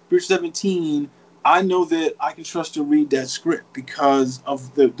Bridge 17, I know that I can trust to read that script because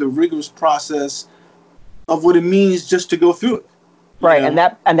of the rigorous process of what it means just to go through it. Right, and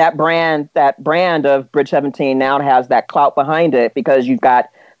that brand of Bridge 17 now has that clout behind it because you've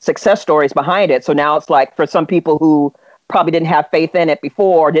got success stories behind it. So now it's like, for some people who probably didn't have faith in it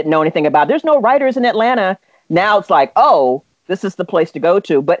before, didn't know anything about it, there's no writers in Atlanta. Now it's like, oh, this is the place to go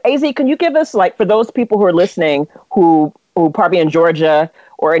to. But AZ, can you give us, like, for those people who are listening who probably in Georgia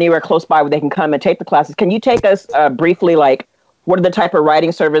or anywhere close by where they can come and take the classes, can you take us briefly, like, what are the type of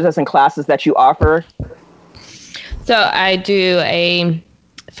writing services and classes that you offer? So I do a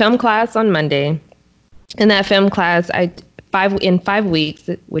film class on Monday. In that film class, in 5 weeks,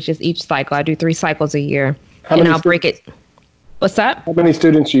 which is each cycle, I do 3 cycles a year. And I'll break it. What's that? How many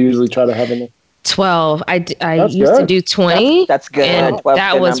students you usually try to have in there? 12. I used to do 20. That's good. And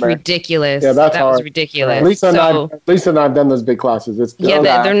that was ridiculous. Yeah, that was ridiculous. Lisa and I have done those big classes.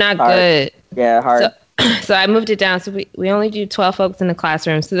 They're not hard. good. Yeah, hard. So I moved it down. So we only do 12 folks in the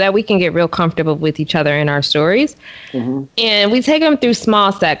classroom so that we can get real comfortable with each other in our stories. Mm-hmm. And we take them through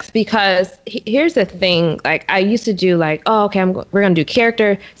small sects because here's the thing. Like, I used to do like, oh, okay, we're going to do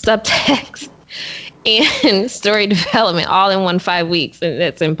character, subtext, and story development all in 5 weeks. And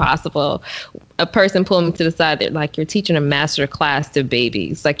that's impossible. A person pulled me to the side. They're like, you're teaching a master class to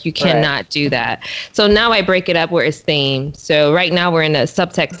babies. Like, you cannot do that. So now I break it up where it's themed. So right now we're in a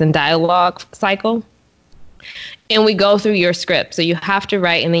subtext and dialogue cycle. And we go through your script. So you have to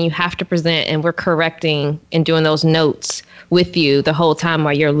write and then you have to present, and we're correcting and doing those notes with you the whole time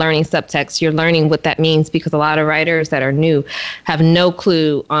while you're learning subtext. You're learning what that means because a lot of writers that are new have no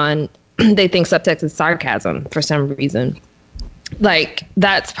clue on, they think subtext is sarcasm for some reason. Like,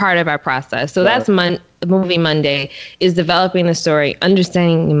 that's part of our process. So that's Movie Monday is developing the story,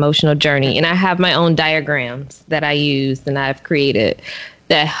 understanding the emotional journey. And I have my own diagrams that I use and I've created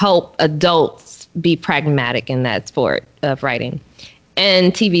that help adults be pragmatic in that sport of writing.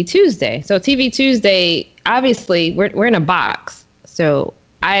 And TV Tuesday. So TV Tuesday, obviously, we're in a box. So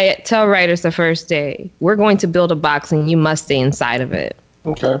I tell writers the first day, we're going to build a box and you must stay inside of it.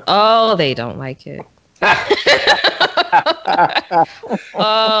 Okay. Oh, they don't like it.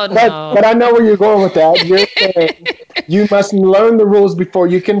 Oh, no. But I know where you're going with that. You're saying you must learn the rules before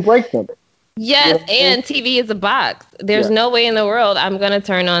you can break them. Yes, and TV is a box. There's no way in the world I'm going to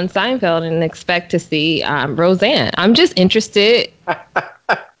turn on Seinfeld and expect to see Roseanne. I'm just interested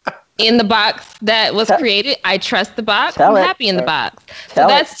in the box that was created. I trust the box. I'm happy in the box. So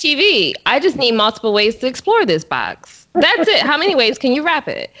that's TV. I just need multiple ways to explore this box. That's it. How many ways can you wrap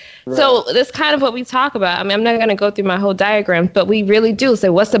it? Right. So that's kind of what we talk about. I mean, I'm not going to go through my whole diagram, but we really do say,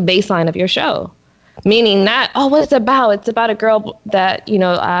 what's the baseline of your show? Meaning not, what's it about? It's about a girl that,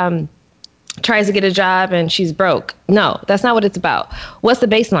 tries to get a job and she's broke. No, that's not what it's about. What's the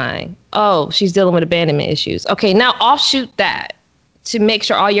baseline? Oh, she's dealing with abandonment issues. Okay, now offshoot that to make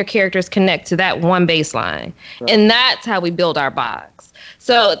sure all your characters connect to that one baseline. Right. And that's how we build our box.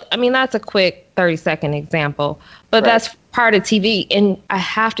 So, I mean, that's a quick 30-second example, but that's part of TV. And I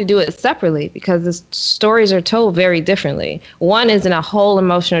have to do it separately because the stories are told very differently. One is in a whole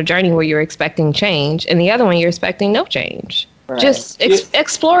emotional journey where you're expecting change, and the other one you're expecting no change. Right. Just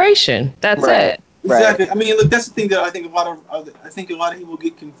exploration. That's it. Exactly. I mean, look, that's the thing that I think a lot of people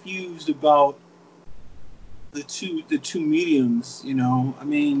get confused about the two mediums. I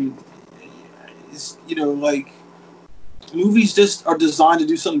mean, it's like movies just are designed to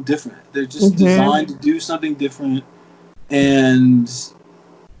do something different. They're just designed to do something different, and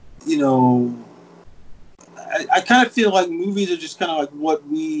I kind of feel like movies are just kind of like what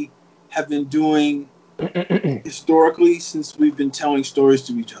we have been doing historically since we've been telling stories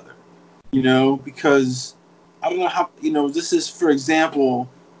to each other, because I don't know how, this is, for example,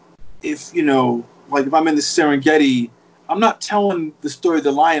 if, like if I'm in the Serengeti, I'm not telling the story of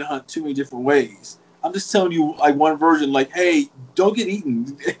the lion hunt too many different ways. I'm just telling you like one version, like, hey, don't get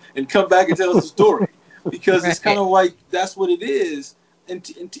eaten and come back and tell us the story, because it's kind of like, that's what it is. And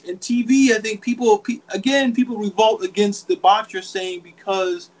TV, I think people revolt against the box you're saying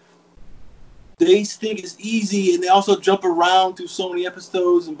because they think it's easy, and they also jump around through so many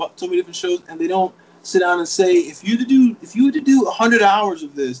episodes and so many different shows, and they don't sit down and say, if you were to do 100 hours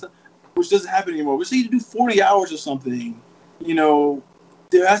of this, which doesn't happen anymore, we say you to do 40 hours or something,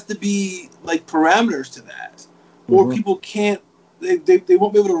 there has to be like parameters to that, or people can't, they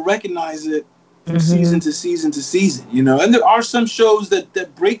won't be able to recognize it from season to season to season, and there are some shows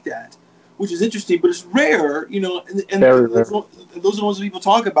that break that, which is interesting, but it's rare, and those are the ones that people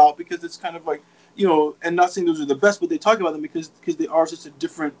talk about because it's kind of like, and not saying those are the best, but they talk about them because they are such a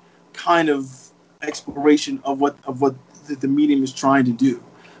different kind of exploration of what the medium is trying to do.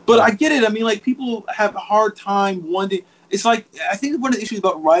 But I get it. I mean, like, people have a hard time wanting. It's like, I think one of the issues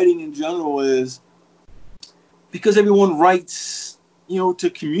about writing in general is because everyone writes, to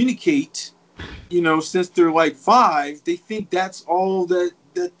communicate, since they're like 5, they think that's all that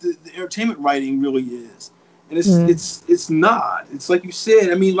the entertainment writing really is, and it's not. It's like you said.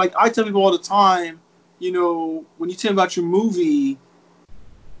 I mean, like I tell people all the time, when you tell me about your movie,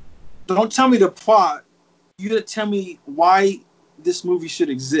 don't tell me the plot. You gotta tell me why this movie should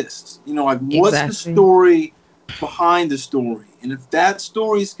exist. What's the story behind the story, and if that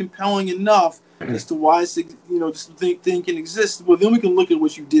story is compelling enough as to why this thing can exist, well, then we can look at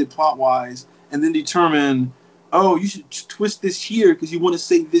what you did plot wise, and then determine, oh, you should twist this here because you want to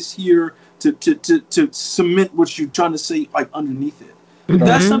say this here to cement what you're trying to say, like, underneath it. But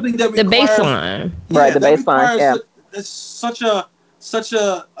that's something that requires... The baseline. The baseline, That's such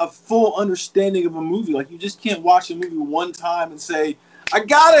a full understanding of a movie. Like, you just can't watch a movie one time and say, I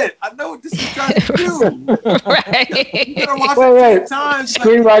got it! I know what this is trying to do! Right. You gotta watch it 10 times.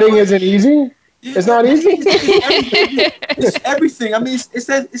 Screenwriting isn't easy? Yeah, it's not easy? It's everything. I mean, it's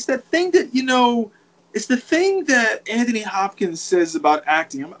that thing that, it's the thing that Anthony Hopkins says about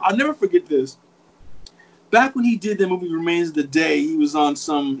acting. I'll never forget this. Back when he did the movie Remains of the Day, he was on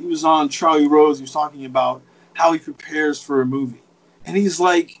Charlie Rose. He was talking about how he prepares for a movie. And he's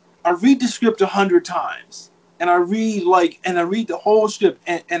like, I read the script 100 times. And I read the whole script,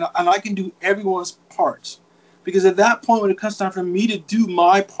 and I can do everyone's parts. Because at that point, when it comes time for me to do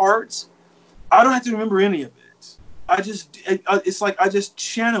my parts, I don't have to remember any of it. It's like I just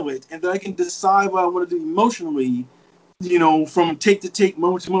channel it, and then I can decide what I want to do emotionally, from take to take,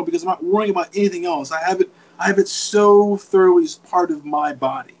 moment to moment, because I'm not worrying about anything else. I have it so thoroughly as part of my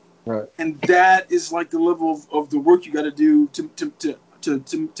body. Right. And that is like the level of the work you got to do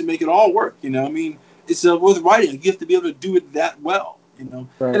to make it all work. I mean, it's with writing. You have to be able to do it that well. Right.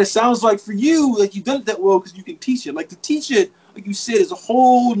 And it sounds like for you, like you've done it that well because you can teach it. Like, to teach it, like you said, is a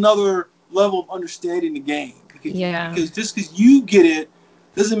whole nother level of understanding the game. Because just because you get it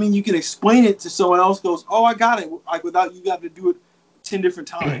doesn't mean you can explain it to someone else. Goes, oh, I got it. Like, without you having to do it 10 different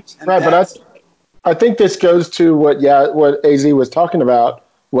times. And right, but I think this goes to what AZ was talking about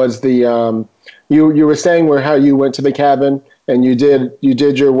was the you were saying how you went to the cabin and you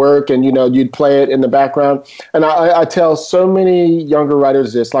did your work, and you'd play it in the background. And I tell so many younger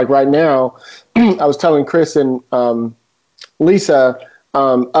writers this. Like right now, I was telling Chris and Lisa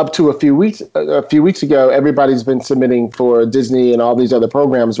up to a few weeks ago, everybody's been submitting for Disney and all these other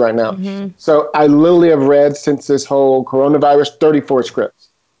programs right now. So I literally have read, since this whole coronavirus, 34 scripts,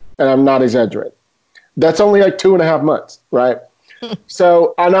 and I'm not exaggerating. That's only like 2.5 months, right?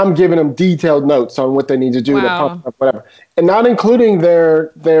 So, and I'm giving them detailed notes on what they need to do, to pump up, whatever, and not including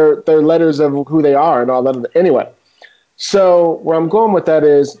their letters of who they are and all that. Anyway, so where I'm going with that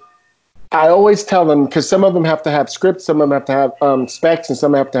is, I always tell them, because some of them have to have scripts, some of them have to have specs, and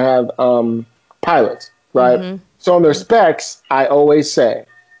some have to have pilots, right? So on their specs, I always say,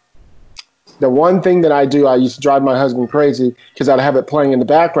 the one thing that I do, I used to drive my husband crazy because I'd have it playing in the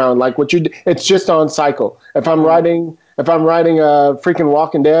background, like what you do. It's just on cycle. If I'm writing a freaking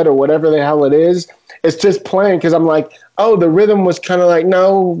Walking Dead or whatever the hell it is, it's just playing because I'm like, oh, the rhythm was kind of like,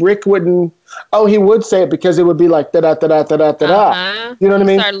 no, Rick wouldn't. Oh, he would say it because it would be like da da da da da da da. You know what I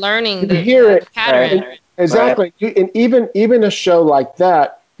mean? Start learning the hear it pattern. Right? Exactly. Right. And even a show like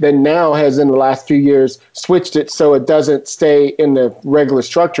that now has in the last few years switched it so it doesn't stay in the regular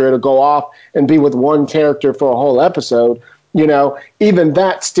structure. It'll go off and be with one character for a whole episode. You know, even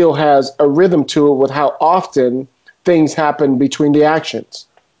that still has a rhythm to it with how often things happen between the actions.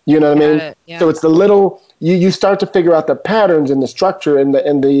 You know what I mean? Yeah. So it's the little you start to figure out the patterns and the structure and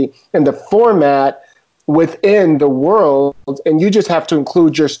the format within the world, and you just have to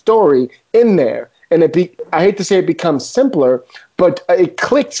include your story in there. And I hate to say it becomes simpler, but it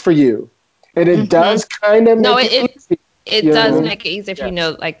clicks for you, and it does kind of make it easy. It does make it easy if you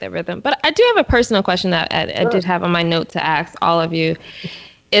know like the rhythm. But I do have a personal question that I did have on my note to ask all of you.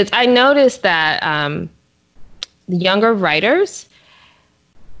 Is I noticed that the younger writers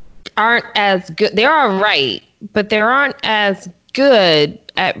aren't as good. They are right, but they aren't as good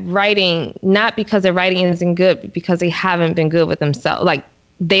at writing, not because their writing isn't good, but because they haven't been good with themselves. Like,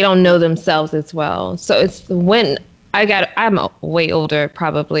 they don't know themselves as well. So it's when I'm way older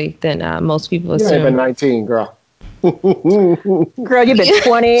probably than most people assume. You've been 19, girl. Girl, you've been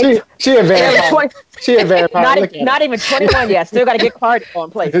 20. She a vampire. She a vampire. Not even 21 yet. Still got to get card on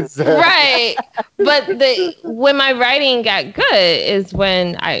places. Right. But when my writing got good is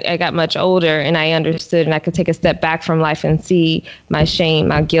when I got much older and I understood and I could take a step back from life and see my shame,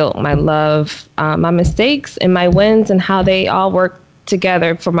 my guilt, my love, my mistakes and my wins and how they all work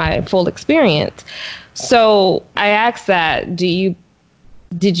together for my full experience. So I asked that, did you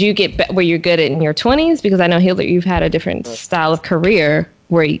were you good in your 20s? Because I know, Hilda, you've had a different style of career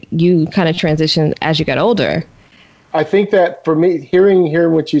where you kind of transitioned as you got older. I think that for me, hearing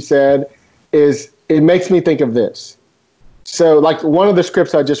what you said it makes me think of this. So like one of the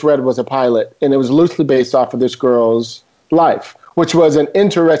scripts I just read was a pilot, and it was loosely based off of this girl's life, which was an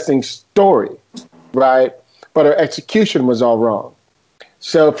interesting story, right? But her execution was all wrong.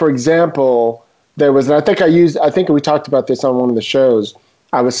 So for example, there was, and I think we talked about this on one of the shows.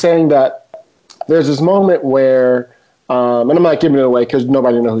 I was saying that there's this moment where, and I'm not giving it away because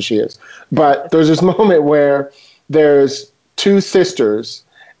nobody knows who she is, but there's this moment where there's two sisters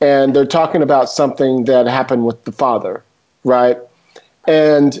and they're talking about something that happened with the father, right?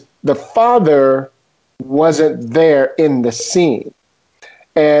 And the father wasn't there in the scene.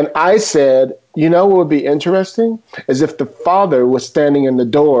 And I said, you know what would be interesting is if the father was standing in the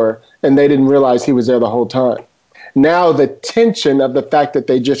door and they didn't realize he was there the whole time. Now the tension of the fact that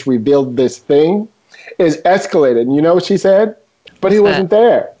they just revealed this thing is escalated. And you know what she said? But he wasn't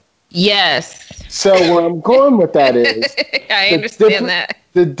there. Yes. So where I'm going with that is I understand that.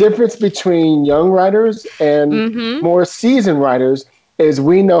 The difference between young writers and more seasoned writers is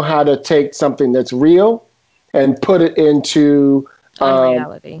we know how to take something that's real and put it into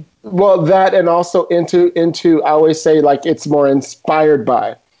reality. Well, that and also into I always say like it's more inspired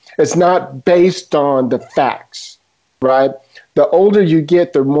by. It's not based on the facts, right? The older you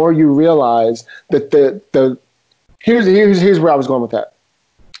get, the more you realize that here's where I was going with that.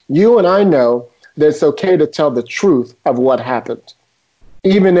 You and I know that it's okay to tell the truth of what happened,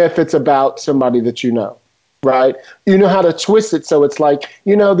 even if it's about somebody that you know, right? You know how to twist it so it's like,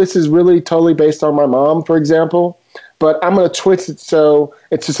 this is really totally based on my mom, for example, but I'm going to twist it so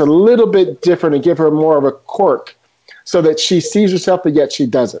it's just a little bit different and give her more of a quirk so that she sees herself, but yet she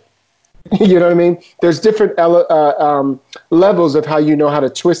doesn't. You know what I mean? There's different levels of how you know how to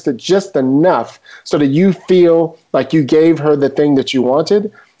twist it just enough so that you feel like you gave her the thing that you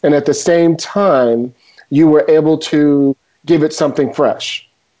wanted, and at the same time, you were able to give it something fresh,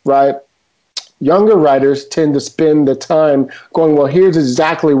 right? Younger writers tend to spend the time going, well, here's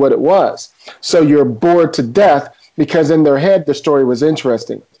exactly what it was. So you're bored to death because in their head, the story was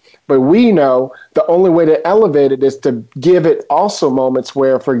interesting. But we know the only way to elevate it is to give it also moments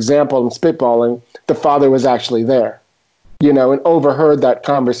where, for example, in spitballing, the father was actually there, you know, and overheard that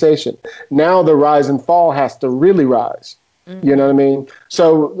conversation. Now the rise and fall has to really rise. You know what I mean?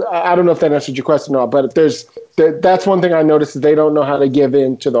 So I don't know if that answered your question or not, but that's one thing I noticed is they don't know how to give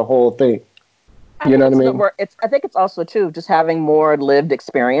in to the whole thing. You know what I mean? I think it's also, too, just having more lived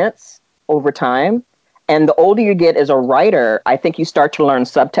experience over time. And the older you get as a writer, I think you start to learn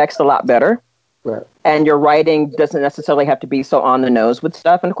subtext a lot better. Right. And your writing doesn't necessarily have to be so on the nose with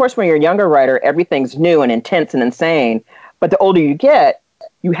stuff. And of course, when you're a younger writer, everything's new and intense and insane. But the older you get,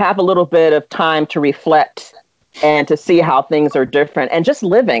 you have a little bit of time to reflect and to see how things are different and just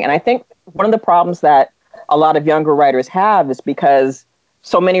living. And I think one of the problems that a lot of younger writers have is because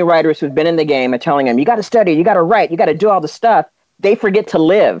so many writers who've been in the game are telling them, you got to study, you got to write, you got to do all the stuff. They forget to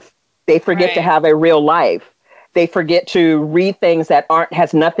live. They forget to have a real life. They forget to read things that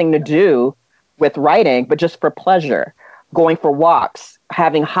has nothing to do with writing, but just for pleasure, going for walks,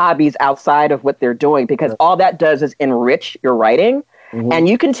 having hobbies outside of what they're doing, because all that does is enrich your writing. Mm-hmm. And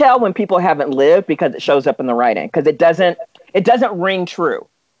you can tell when people haven't lived because it shows up in the writing, because it doesn't ring true.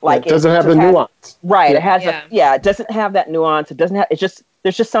 Like it doesn't have the nuance. Right. It has it doesn't have that nuance. It doesn't have,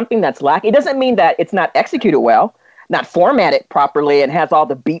 there's just something that's lacking. It doesn't mean that it's not executed well, not formatted properly, and has all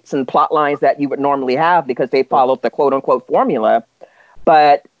the beats and plot lines that you would normally have because they followed the quote unquote formula.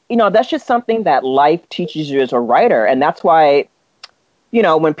 But, you know, that's just something that life teaches you as a writer. And that's why, you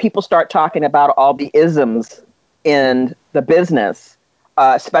know, when people start talking about all the isms in the business,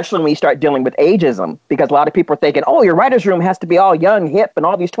 especially when you start dealing with ageism, because a lot of people are thinking, oh, your writer's room has to be all young, hip, and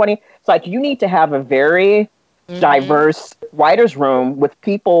all these 20. It's like you need to have a very diverse writer's room with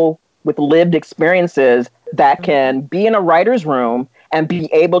people with lived experiences that can be in a writer's room and be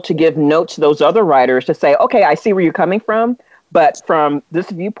able to give notes to those other writers to say, okay, I see where you're coming from, but from this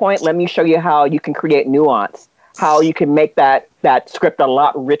viewpoint, let me show you how you can create nuance, how you can make that script a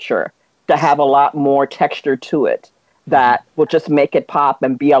lot richer, to have a lot more texture to it, that will just make it pop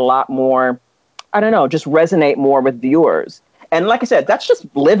and be a lot more, I don't know, just resonate more with viewers. And like I said, that's just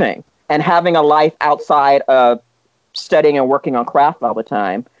living and having a life outside of studying and working on craft all the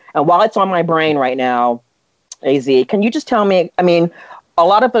time. And while it's on my brain right now, AZ, can you just tell me, I mean, a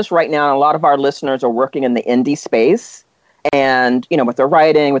lot of us right now, and a lot of our listeners are working in the indie space and, you know, with their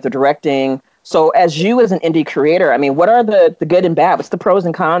writing, with their directing. So as you as an indie creator, I mean, what are the good and bad? What's the pros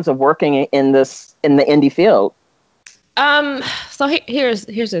and cons of working in the indie field? So here's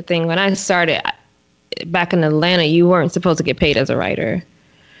the thing. When I started back in Atlanta, you weren't supposed to get paid as a writer.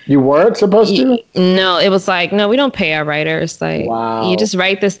 You weren't supposed to? No, it was like, no, we don't pay our writers. Like, you just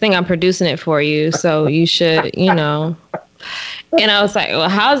write this thing, I'm producing it for you. So you should, you know. And I was like, well,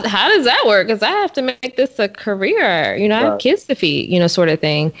 how does that work? Because I have to make this a career. You know, I have kids to feed, you know, sort of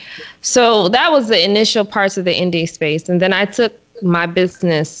thing. So that was the initial parts of the indie space. And then I took my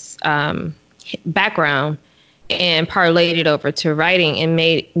business background and parlayed it over to writing and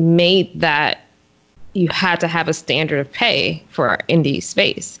made that you had to have a standard of pay for our indie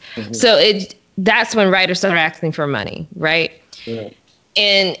space. Mm-hmm. So that's when writers started asking for money, right? Yeah.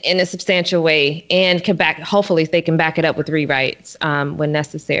 In a substantial way, and hopefully they can back it up with rewrites when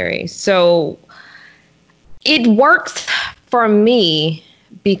necessary. So it works for me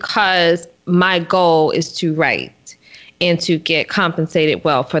because my goal is to write and to get compensated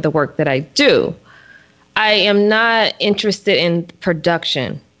well for the work that I do. I am not interested in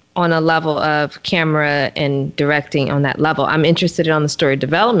production on a level of camera and directing on that level. I'm interested on the story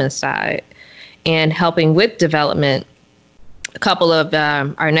development side and helping with development. A couple of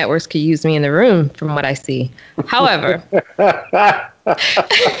our networks could use me in the room from what I see. However,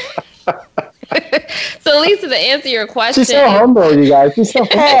 so Lisa, to answer your question. She's so humble, you guys. She's so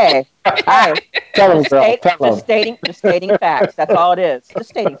humble. Hey, tell them, girl. Just stating facts. That's all it is. Just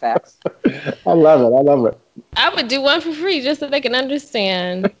stating facts. I love it. I would do one for free just so they can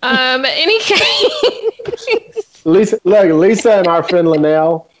understand. Any case. Lisa and our friend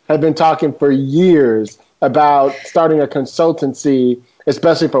Linnell have been talking for years about starting a consultancy,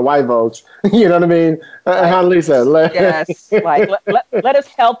 especially for white folks. You know what I mean? How Lisa? Yes. Like, let us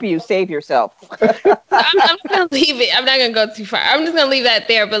help you save yourself. I'm going to leave it. I'm not going to go too far. I'm just going to leave that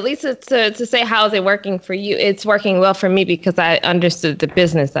there. But Lisa, to say, how is it working for you? It's working well for me because I understood the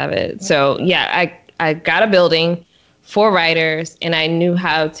business of it. So, yeah, I got a building for writers and I knew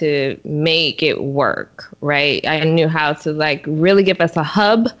how to make it work, right? I knew how to like really give us a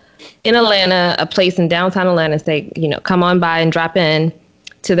hub in Atlanta, a place in downtown Atlanta, say, you know, come on by and drop in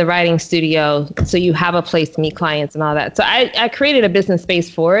to the writing studio so you have a place to meet clients and all that. So I created a business space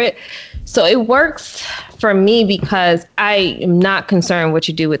for it. So it works for me because I am not concerned what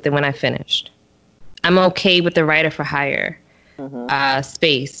you do with it when I finished. I'm okay with the writer for hire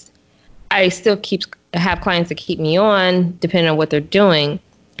space. I still keep have clients that keep me on depending on what they're doing.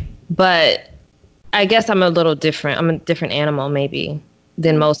 But I guess I'm a little different. I'm a different animal maybe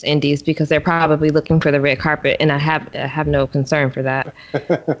than most indies because they're probably looking for the red carpet, and I have no concern for that.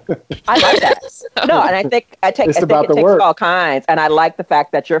 I like that. No, and I think it takes all kinds. And I like the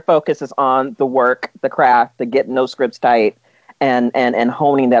fact that your focus is on the work, the craft, the getting those scripts tight, and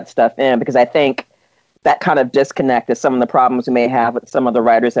honing that stuff in, because I think that kind of disconnect is some of the problems we may have with some of the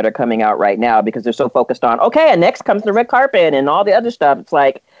writers that are coming out right now, because they're so focused on, okay, and next comes the red carpet and all the other stuff. It's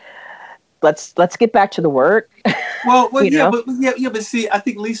like, let's get back to the work. Well, but see, I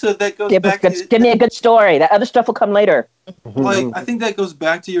think, Lisa, that goes back to... Give me a good story. That other stuff will come later. Like, I think that goes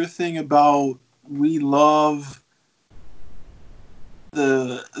back to your thing about we love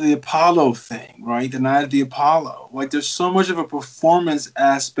the Apollo thing, right? The Night of the Apollo. Like, there's so much of a performance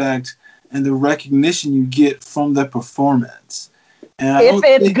aspect and the recognition you get from the performance. And if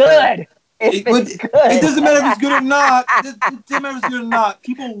it's good. It doesn't matter if it's good or not. It doesn't matter if it's good or not.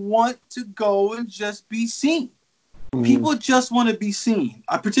 People want to go and just be seen. People just want to be seen.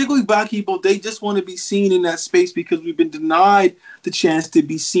 Particularly Black people, they just want to be seen in that space because we've been denied the chance to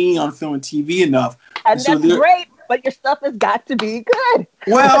be seen on film and TV enough. And so that's great, but your stuff has got to be good.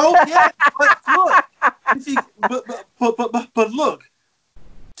 Well, yeah, but look,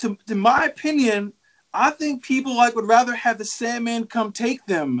 to my opinion, I think people would rather have the Sandman come take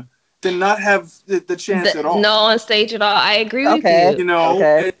them than not have the chance at all. No on stage at all. I agree with you. You know,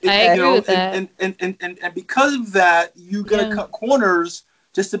 I agree with that. And because of that, you gotta cut corners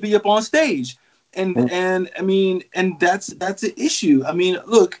just to be up on stage. And I mean, and that's an issue. I mean,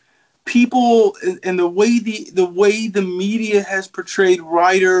 look, people and the way the media has portrayed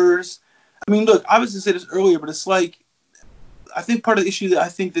writers. I mean, look, I was gonna say this earlier, but it's like, I think part of the issue that I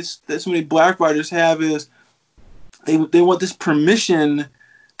think that so many Black writers have is they want this permission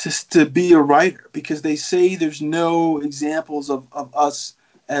to be a writer because they say there's no examples of us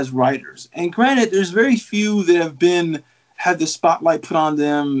as writers. And granted, there's very few that have had the spotlight put on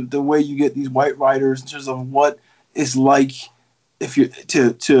them the way you get these white writers in terms of what it's like if you're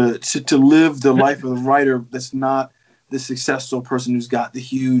to live the life of a writer that's not the successful person who's got the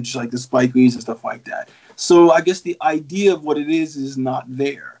huge, like the Spike Lees and stuff like that. So I guess the idea of what it is not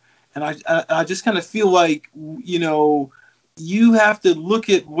there. And I just kind of feel like, you know, you have to look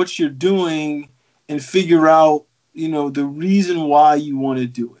at what you're doing and figure out, you know, the reason why you want to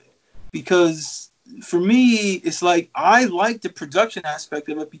do it. Because for me, it's like, I like the production aspect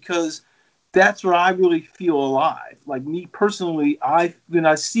of it because that's where I really feel alive. Like me personally, when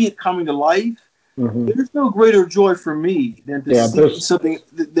I see it coming to life, there's no greater joy for me than to see something,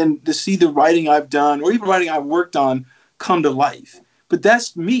 than to see the writing I've done or even writing I've worked on come to life. But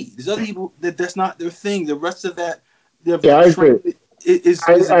that's me. There's other people that's not their thing. The rest of that, I agree.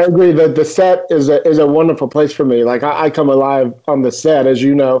 I agree that the set is a wonderful place for me. Like I come alive on the set, as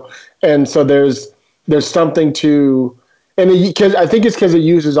you know, and so there's something to, and I think it's because it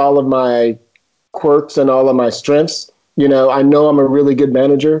uses all of my quirks and all of my strengths. You know, I know I'm a really good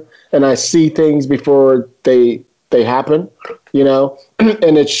manager, and I see things before they happen. You know,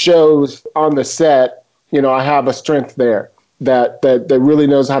 and it shows on the set. You know, I have a strength there that really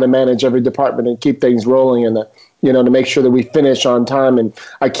knows how to manage every department and keep things rolling and you know, to make sure that we finish on time and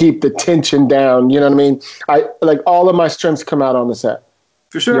I keep the tension down. You know what I mean? I like all of my strengths come out on the set.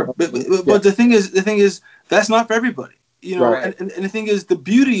 For sure. Yeah. But the thing is that's not for everybody. You know, right. and the thing is, the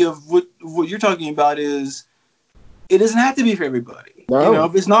beauty of what you're talking about is it doesn't have to be for everybody. No. You know,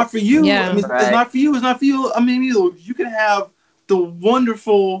 if it's not for you, I mean, it's not for you, it's not for you. I mean, you can have the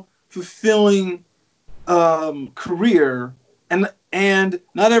wonderful, fulfilling career and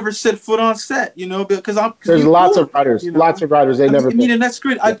not ever set foot on set, you know, because there's lots of writers, you know? Lots of writers. I mean, and that's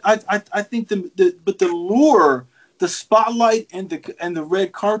great. I think but the lure, the spotlight, and the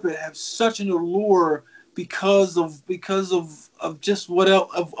red carpet have such an allure because of just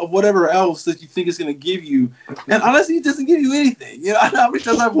whatever else that you think is going to give you, and honestly, it doesn't give you anything. You know, how many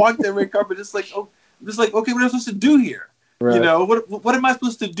times I've walked that red carpet, okay, what am I supposed to do here? Right. You know, what am I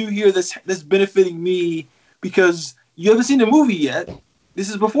supposed to do here that's benefiting me because you haven't seen the movie yet. This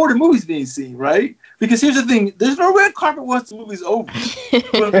is before the movie's being seen, right? Because here's the thing: there's no red carpet once the movie's over. But, you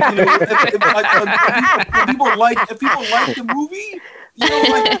know, if people like the movie, you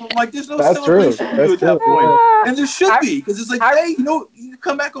know, like there's no celebration at that point, and there should be, because it's like, hey, you know, you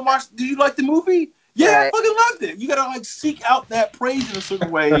come back and watch. Did you like the movie? Yeah, right. I fucking loved it. You gotta seek out that praise in a certain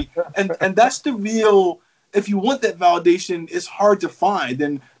way, and that's the real. If you want that validation, it's hard to find.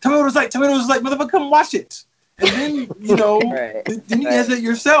 And Tomatoes like, motherfucker, come watch it. And then, you know, then you get it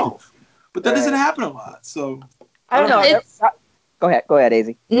yourself. But that doesn't happen a lot. So I don't know. Go ahead,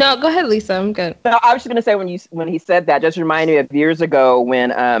 AZ. No, go ahead, Lisa. I'm good. No, I was just gonna say when he said that, just reminded me of years ago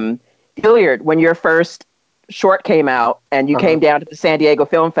when Hilliard, when your first short came out and you came down to the San Diego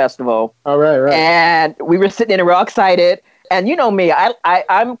Film Festival. Oh, right. And we were sitting in and we're all excited. And you know me,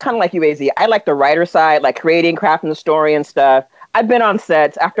 I'm kind of like you, AZ. I like the writer side, like creating, crafting the story and stuff. I've been on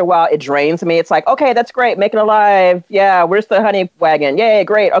sets. After a while, it drains me. It's like, okay, that's great. Make it alive. Yeah, where's the honey wagon? Yay,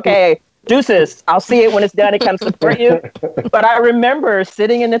 great. Okay, deuces. I'll see it when it's done. It comes to support you. But I remember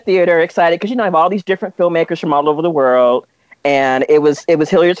sitting in the theater excited because, I have all these different filmmakers from all over the world. And it was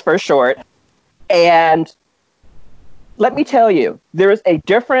Hilliard's first short. And let me tell you, there is a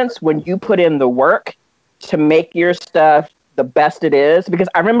difference when you put in the work to make your stuff the best it is. Because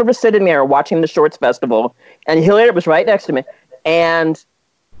I remember sitting there watching the Shorts Festival, and Hilliard was right next to me. And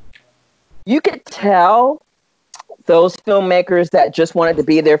you could tell those filmmakers that just wanted to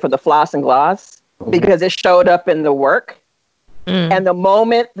be there for the floss and gloss because it showed up in the work. And the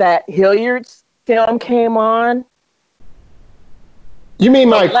moment that Hilliard's film came on. You mean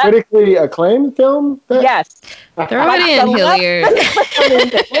my critically acclaimed film? Yes. Throw it in, Hilliard.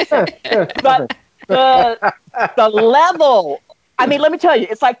 But the level, I mean, let me tell you,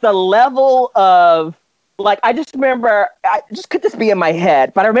 it's like the level of, like, I just remember, could this be in my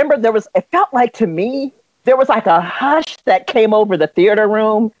head? But I remember it felt like to me, there was like a hush that came over the theater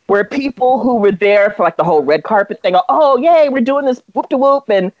room where people who were there for like the whole red carpet thing, oh, yay, we're doing this whoop-de-whoop.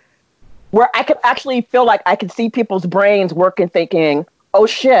 And where I could actually feel like I could see people's brains working, thinking, oh,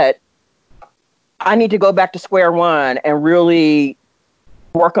 shit, I need to go back to square one and really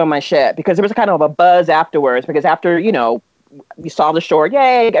work on my shit. Because there was kind of a buzz afterwards. Because after, we saw the short,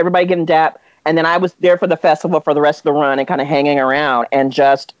 yay, everybody getting dapped. And then I was there for the festival for the rest of the run and kind of hanging around and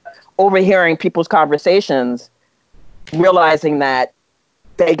just overhearing people's conversations, realizing that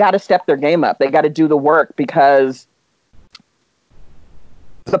they got to step their game up. They got to do the work because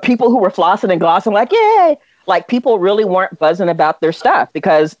the people who were flossing and glossing like, yay, like people really weren't buzzing about their stuff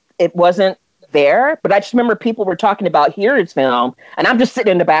because it wasn't there. But I just remember people were talking about Hilliard's film and I'm just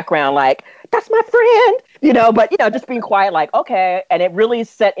sitting in the background like, that's my friend, but, just being quiet, like, okay. And it really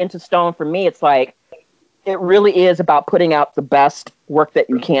set into stone for me. It's like, it really is about putting out the best work that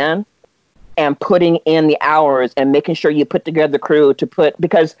you can and putting in the hours and making sure you put together the crew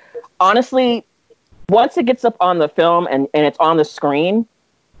because honestly, once it gets up on the film and it's on the screen,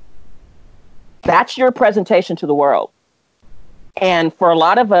 that's your presentation to the world. And for a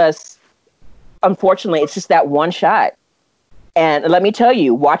lot of us, unfortunately, it's just that one shot. And let me tell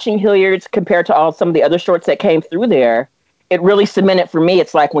you, watching Hilliard's compared to some of the other shorts that came through there, it really cemented for me.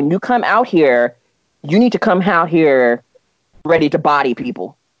 It's like when you come out here, you need to come out here ready to body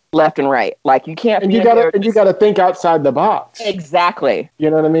people left and right. Like you can't. And you gotta think outside the box. Exactly. You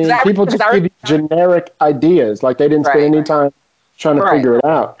know what I mean? Exactly. People just give you generic ideas, like they didn't spend any time trying to figure it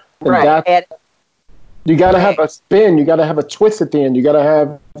out. And you gotta have a spin. You gotta have a twist at the end. You gotta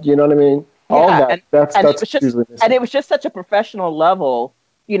have, you know what I mean? All that. And it was just such a professional level,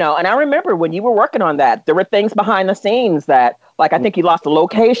 And I remember when you were working on that, there were things behind the scenes that, like, I think you lost the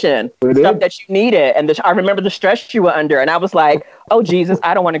location, stuff that you needed. And I remember the stress you were under. And I was like, oh, Jesus,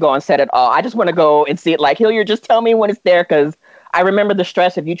 I don't want to go on set at all. I just want to go and see it. Like, Hilliard, just tell me when it's there. Because I remember the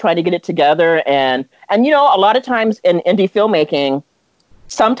stress of you trying to get it together. And a lot of times in indie filmmaking,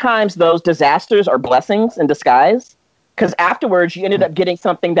 sometimes those disasters are blessings in disguise. Because afterwards, you ended up getting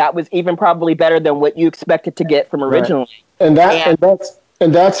something that was even probably better than what you expected to get from originally. Right.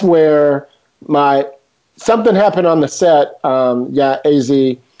 And that's where something happened on the set.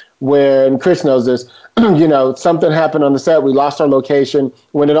 AZ, where, and Chris knows this. Something happened on the set. We lost our location.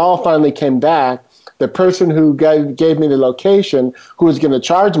 When it all finally came back, the person who gave me the location, who was going to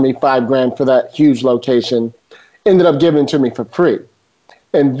charge me $5,000 for that huge location, ended up giving it to me for free.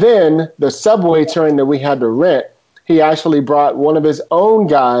 And then the subway train that we had to rent, he actually brought one of his own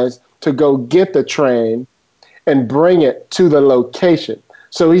guys to go get the train and bring it to the location.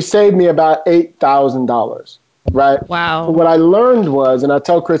 So he saved me about $8,000, right? Wow. So what I learned was, and I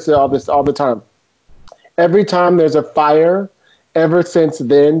tell Chris all this all the time, every time there's a fire, ever since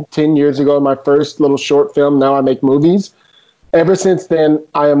then, 10 years ago, my first little short film, now I make movies, ever since then,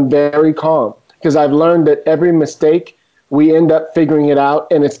 I am very calm because I've learned that every mistake, we end up figuring it out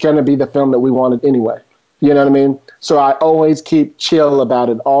and it's going to be the film that we wanted anyway. You know what I mean? So I always keep chill about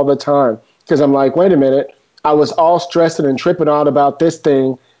it all the time because I'm like, wait a minute, I was all stressing and tripping out about this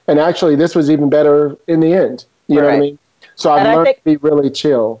thing, and actually this was even better in the end. You know what I mean? So I've learned to be really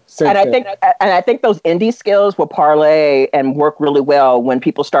chill. I think those indie skills will parlay and work really well when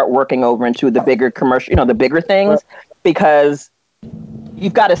people start working over into the bigger commercial, the bigger things, because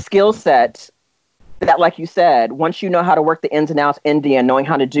you've got a skill set that, like you said, once you know how to work the ins and outs indie and knowing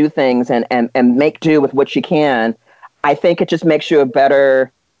how to do things and make do with what you can, I think it just makes you a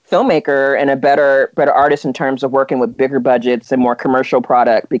better filmmaker and a better artist in terms of working with bigger budgets and more commercial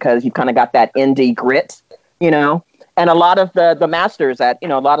product, because you've kind of got that indie grit, you know. And a lot of the masters that, you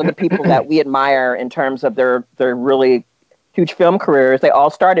know, a lot of the people that we admire in terms of their really huge film careers, they all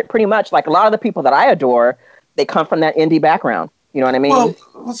started pretty much like a lot of the people that I adore, they come from that indie background. You know what I mean?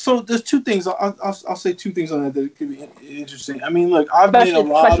 Well, so there's two things. I'll say two things on that could be interesting. I mean, look,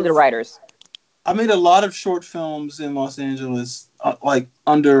 especially the writers. I made a lot of short films in Los Angeles, like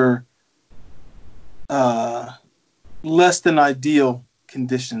under less than ideal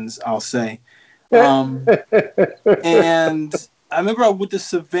conditions, I'll say. And I remember I went to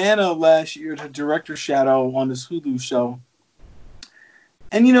Savannah last year to Director Shadow on this Hulu show.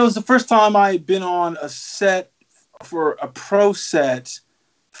 And, you know, it was the first time I had been on a set for a pro set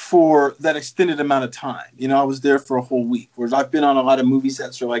for that extended amount of time. You know, I was there for a whole week, whereas I've been on a lot of movie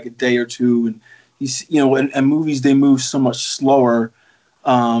sets for like a day or two, and and movies, they move so much slower,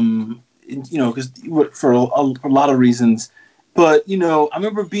 you know, because for a lot of reasons. But, you know, I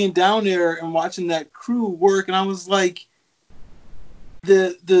remember being down there and watching that crew work, and I was like,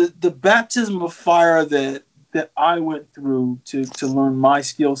 the baptism of fire that I went through to learn my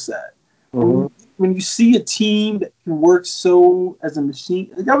skill set. Mm-hmm. When you see a team that can work so as a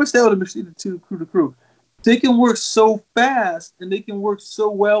machine, I would say with a machine to crew, they can work so fast and they can work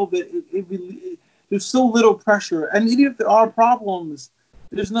so well that there's so little pressure. And even if there are problems,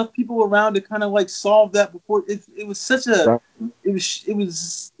 there's enough people around to kind of like solve that before. It was such a, it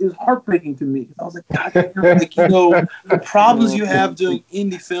was heartbreaking to me. I was like, God, like, you know, the problems you have doing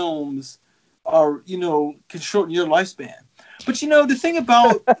indie films are, you know, can shorten your lifespan. But, you know, the thing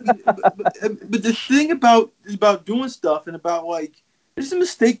about, but the thing about doing stuff and about, like, there's a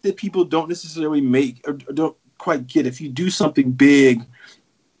mistake that people don't necessarily make or don't quite get. If you do something big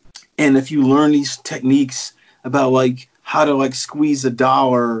and if you learn these techniques about, like, how to, like, squeeze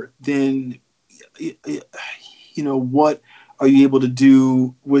 $1, then, you know, what are you able to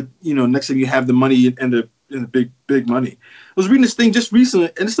do with, you know, next time you have the money and the big money. I was reading this thing just recently,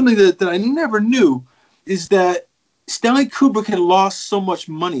 and it's something that I never knew, is that Stanley Kubrick had lost so much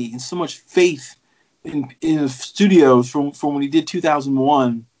money and so much faith in studios from when he did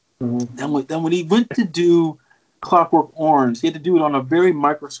 2001. Mm-hmm. Then when he went to do Clockwork Orange, he had to do it on a very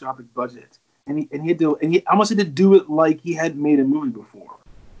microscopic budget, and he almost had to do it like he hadn't made a movie before,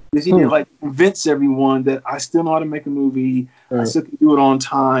 because he had to like convince everyone that I still know how to make a movie, I still can do it on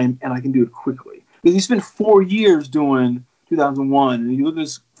time, and I can do it quickly. Because he spent 4 years doing 2001, and you look at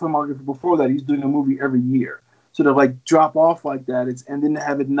his filmography before that, he's doing a movie every year. So to like drop off like that, and then to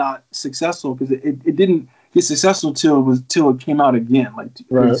have it not successful, because it didn't get successful till it came out again, like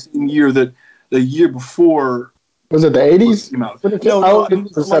the same year that the year before. Was it the 80s? Came out. No, like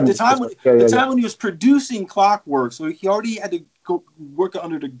the time when he was producing Clockwork, so he already had to go work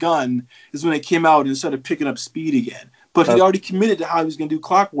under the gun, is when it came out and started picking up speed again. But he already committed to how he was going to do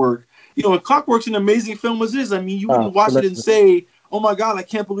Clockwork. You know, and Clockwork's an amazing film as is. I mean, you wouldn't watch it and say, "Oh my God, I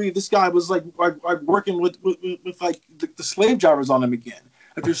can't believe this guy was like working with like the slave drivers on him again."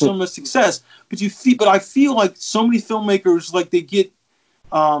 Like there's so much success, but I feel like so many filmmakers, like, they get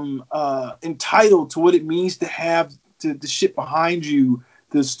entitled to what it means to have the shit behind you,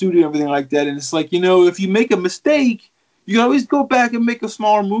 the studio, everything like that. And it's like, you know, if you make a mistake, you can always go back and make a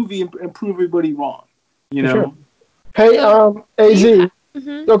smaller movie and prove everybody wrong. You know. Sure. Hey, AZ.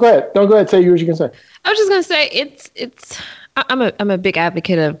 Mm-hmm. No, go ahead. No, go ahead. Say what you can say. I was just gonna say it's. I'm a big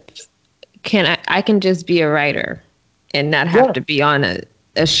advocate of I can just be a writer and not have to be on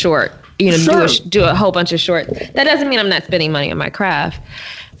a short, you know, do a whole bunch of short. That doesn't mean I'm not spending money on my craft.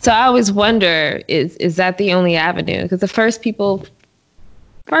 So I always wonder, is that the only avenue? Because the first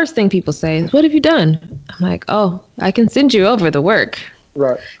thing people say is, "What have you done?" I'm like, "Oh, I can send you over the work."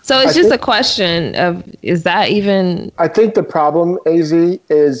 Right. So it's just a question of, is that even... I think the problem, AZ,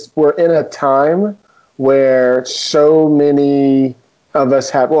 is we're in a time where so many of us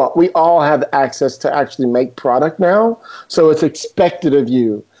we all have access to actually make product now. So it's expected of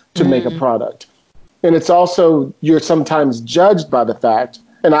you to make a product. And it's also, you're sometimes judged by the fact,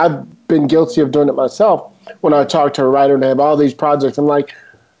 and I've been guilty of doing it myself, when I talk to a writer and they have all these projects, I'm like,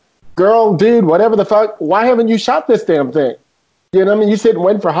 girl, dude, whatever the fuck, why haven't you shot this damn thing? You know what I mean? You sit and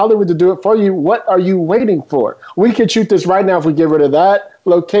wait for Hollywood to do it for you. What are you waiting for? We could shoot this right now if we get rid of that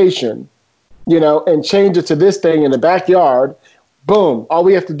location, you know, and change it to this thing in the backyard. Boom. All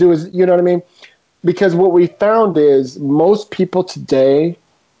we have to do is, you know what I mean? Because what we found is most people today,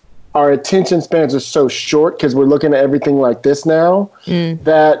 our attention spans are so short because we're looking at everything like this now,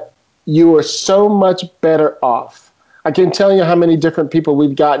 that you are so much better off. I can tell you how many different people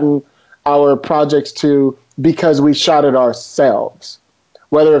we've gotten our projects to because we shot it ourselves,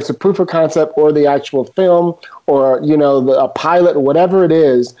 whether it's a proof of concept or the actual film or, a pilot or whatever it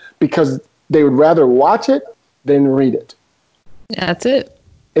is, because they would rather watch it than read it. That's it.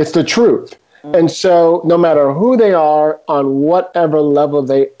 It's the truth. And so no matter who they are on whatever level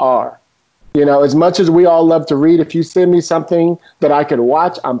they are, as much as we all love to read, if you send me something that I could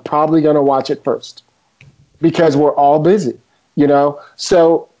watch, I'm probably going to watch it first because we're all busy,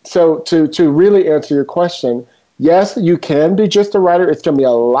 So to really answer your question, yes, you can be just a writer. It's going to be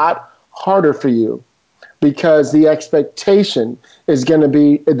a lot harder for you because the expectation is going to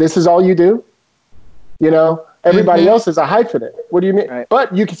be, this is all you do, Everybody else is a hyphenate. What do you mean? Right.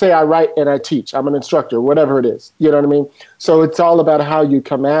 But you can say I write and I teach. I'm an instructor, whatever it is. You know what I mean? So it's all about how you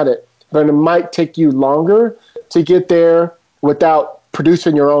come at it. But it might take you longer to get there without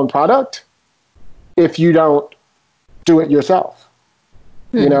producing your own product if you don't do it yourself.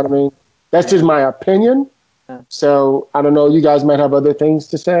 You know what I mean? That's just my opinion. So I don't know. You guys might have other things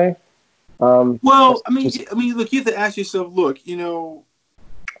to say. Look, you have to ask yourself. Look,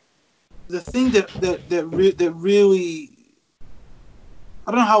 the thing that really,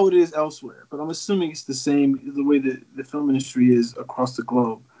 I don't know how it is elsewhere, but I'm assuming it's the same the way that the film industry is across the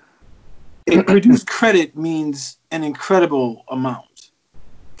globe. A produced credit means an incredible amount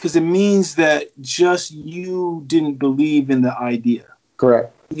because it means that just you didn't believe in the idea.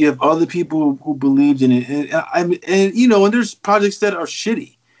 Correct. You have other people who believed in it, and there's projects that are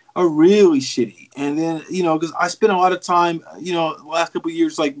shitty. Are really shitty, and then because I spent a lot of time, the last couple of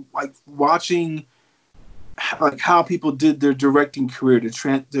years, like watching, like how people did their directing career to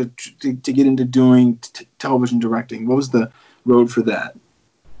get into doing television directing. What was the road for that?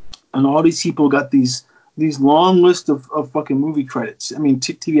 And all these people got these long lists of fucking movie credits. I mean,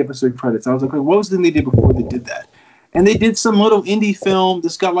 TV episode credits. I was like, what was the thing they did before they did that? And they did some little indie film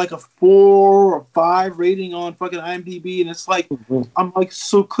that's got like a 4 or 5 rating on fucking IMDb. And it's like, I'm like,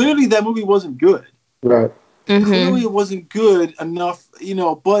 so clearly that movie wasn't good. Right. Clearly it wasn't good enough,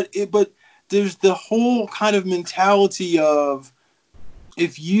 but there's the whole kind of mentality of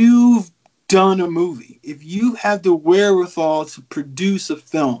if you've done a movie, if you have the wherewithal to produce a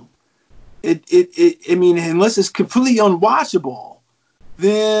film, unless it's completely unwatchable,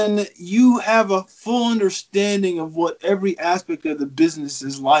 then you have a full understanding of what every aspect of the business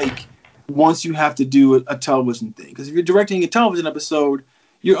is like once you have to do a television thing. Because if you're directing a television episode,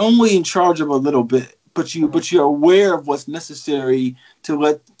 you're only in charge of a little bit, but you're aware of what's necessary to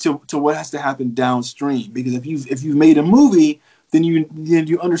what has to happen downstream. Because if you've made a movie, then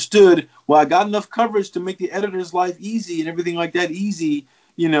you understood, well, I got enough coverage to make the editor's life easy and everything like that easy.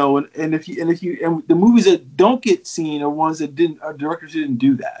 And the movies that don't get seen are ones that directors didn't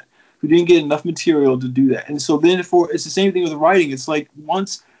do that, who didn't get enough material to do that. And so then it's the same thing with writing. It's like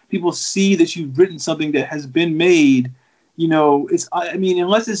once people see that you've written something that has been made,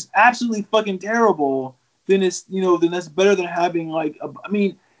 unless it's absolutely fucking terrible, then then that's better than having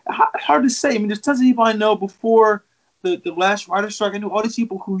hard to say. I mean, there's tons of people I know before the last writer's strike. I knew all these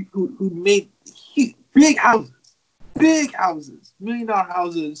people who made big houses, $1 million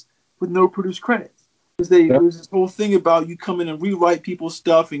houses with no produced credits. Because there's this whole thing about you come in and rewrite people's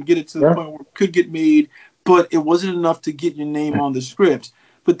stuff and get it to the point where it could get made, but it wasn't enough to get your name on the script.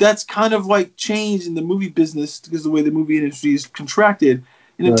 But that's kind of like changed in the movie business because of the way the movie industry is contracted.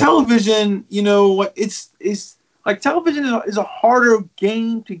 And in television, it's like television is a harder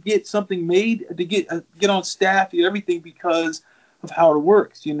game to get something made, to get on staff, and everything because of how it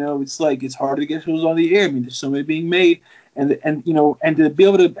works. It's like it's hard to get shows on the air. I mean, there's so many being made, and to be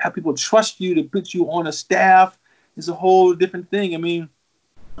able to have people trust you to put you on a staff is a whole different thing. I mean,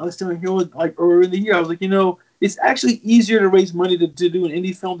 I was telling you like earlier in the year, I was like, it's actually easier to raise money to do an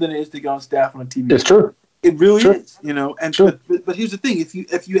indie film than it is to get on staff on a TV. It's true. It really is. And but here's the thing: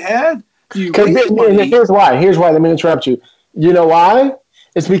 if you had here's why. Let me interrupt you. You know why?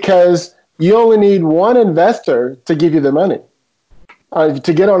 It's because you only need one investor to give you the money.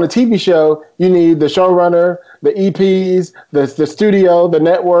 To get on a TV show, you need the showrunner, the EPs, the studio, the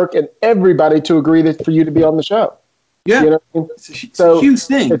network, and everybody to agree that for you to be on the show. Yeah, it's a huge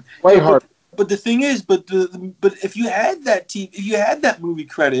thing. It's way harder. But the thing is, but if you had that movie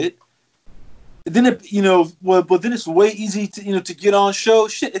credit, then then it's way easy to get on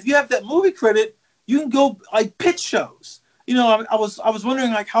shows. Shit, if you have that movie credit, you can go like pitch shows. I was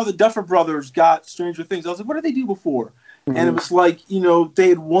wondering like how the Duffer Brothers got Stranger Things. I was like, what did they do before? Mm-hmm. And it was like, they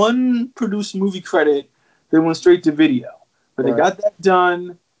had one produced movie credit. They went straight to video, but they got that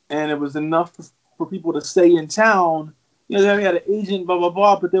done, and it was enough for people to stay in town, you know, they had an agent, blah, blah,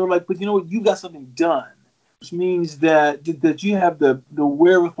 blah, but they were like, but you know what, you got something done, which means that you have the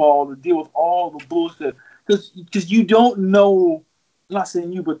wherewithal to deal with all the bullshit. Because you don't know, I'm not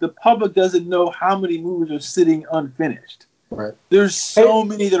saying you, but the public doesn't know how many movies are sitting unfinished. Right. There's so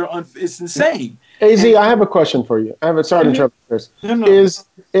many that are it's insane. AZ, I have a question for you. Sorry to interrupt, Chris. No.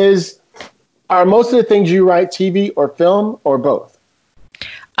 Are most of the things you write TV or film or both?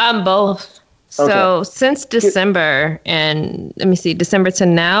 Both. So since December, and let me see, December to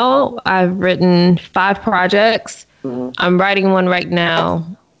now, I've written 5 projects. Mm-hmm. I'm writing one right now.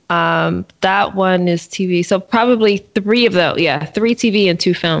 That one is TV. So probably 3 of those. Yeah, 3 TV and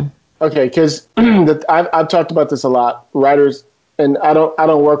 2 film. Okay, because I've talked about this a lot. Writers, and I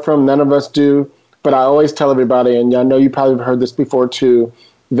don't work for them. None of us do. But I always tell everybody, and I know you probably have heard this before too,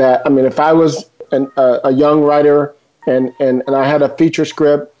 that, I mean, if I was a young writer and I had a feature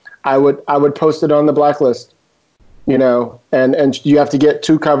script, I would post it on the blacklist, you know, and you have to get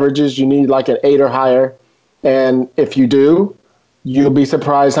 2 coverages. You need like an 8 or higher. And if you do, you'll be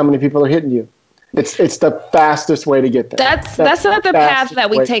surprised how many people are hitting you. It's the fastest way to get there. That's not the path that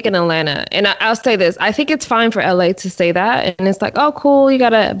we take in Atlanta. And I'll say this. I think it's fine for LA to say that. And it's like, oh, cool, you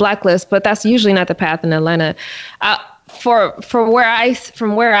got a blacklist. But that's usually not the path in Atlanta. From where I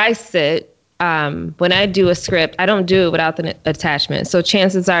sit, when I do a script, I don't do it without the attachment. So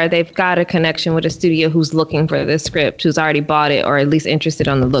chances are they've got a connection with a studio who's looking for this script, who's already bought it or at least interested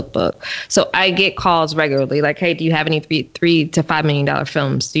on the lookbook. So I get calls regularly like, hey, do you have any $3 to $5 million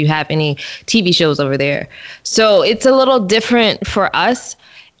films? Do you have any TV shows over there? So it's a little different for us.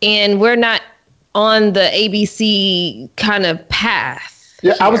 And we're not on the ABC kind of path.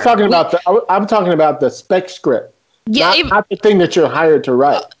 Yeah, here. I'm talking about the spec script. Yeah, not the thing that you're hired to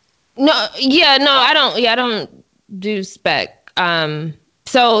write. I don't do spec.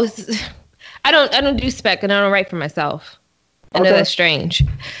 So I don't do spec, and I don't write for myself. I know that's strange.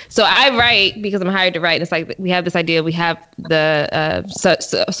 So I write because I'm hired to write. And it's like we have this idea. We have the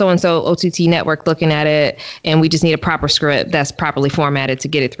so-and-so OTT network looking at it, and we just need a proper script that's properly formatted to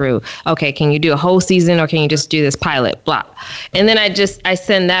get it through. Okay, can you do a whole season, or can you just do this pilot? Blah. And then I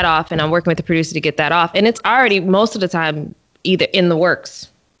send that off, and I'm working with the producer to get that off. And it's already most of the time either in the works.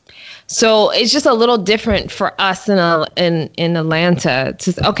 So it's just a little different for us in Atlanta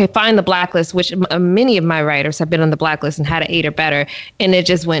to, find the blacklist, which many of my writers have been on the blacklist and had an 8 or better, and it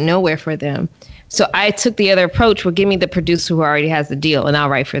just went nowhere for them. So I took the other approach, well, give me the producer who already has the deal, and I'll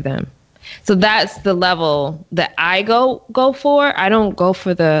write for them. So that's the level that I go for. I don't go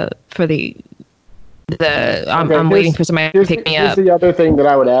for I'm waiting for somebody to pick me up. Here's the other thing that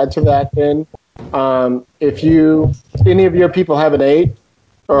I would add to that then. If any of your people have an 8,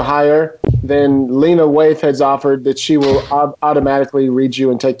 or higher, then Lena Waithe has offered that she will automatically read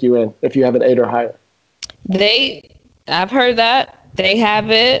you and take you in if you have an 8 or higher. I've heard that. They have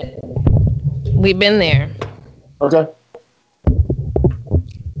it. We've been there. Okay.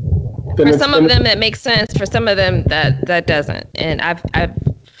 For some of them, that makes sense. For some of them, that doesn't. And I've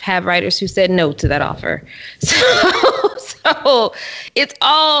had writers who said no to that offer. So it's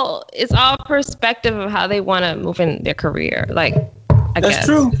all perspective of how they want to move in their career. Like, that's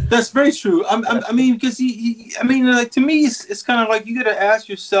true. That's very true. I mean, because like to me, it's kind of like you got to ask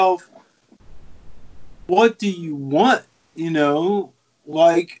yourself, what do you want? You know,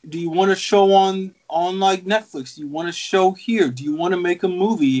 like, do you want to show on like Netflix? Do you want to show here? Do you want to make a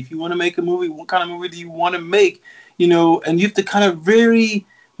movie? If you want to make a movie, what kind of movie do you want to make? You know, and you have to kind of very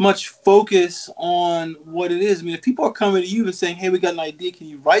much focus on what it is. I mean, if people are coming to you and saying, hey, we got an idea, can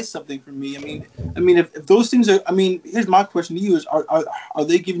you write something for me? I mean, if those things are, here's my question to you is, are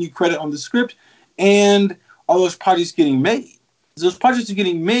they giving you credit on the script, and are those projects getting made? If those projects are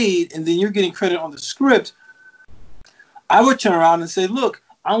getting made and then you're getting credit on the script, I would turn around and say, look,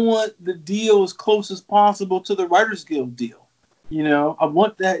 I want the deal as close as possible to the Writers Guild deal. You know, I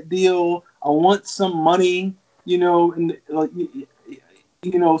want that deal. I want some money, you know, and like,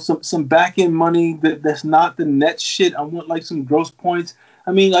 you know, some back end money that's not the net shit. I want like some gross points.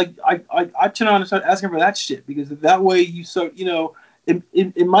 I mean, like I turn on and start asking for that shit, because that way you start, you know,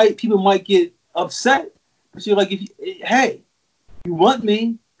 people might get upset, but you're like, hey, you want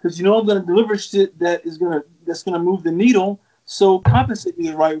me because you know I'm gonna deliver shit that's gonna move the needle. So compensate me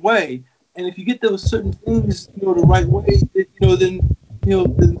the right way. And if you get those certain things, you know, the right way,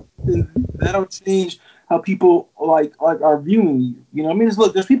 then that'll change how people like are viewing you. You know, I mean,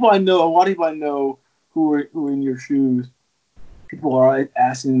 there's people I know, a lot of people I know who are in your shoes. People are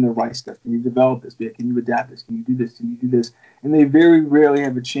asking the right stuff. Can you develop this bit? Can you adapt this? Can you do this? Can you do this? And they very rarely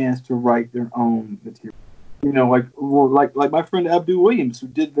have a chance to write their own material. You know, like my friend Abdul Williams, who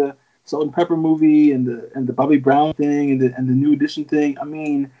did the Salt and Pepper movie and the Bobby Brown thing and the New Edition thing. I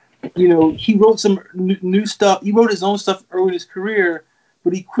mean, you know, he wrote some new stuff. He wrote his own stuff early in his career,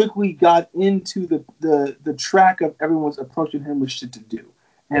 but he quickly got into the track of everyone's approaching him with shit to do.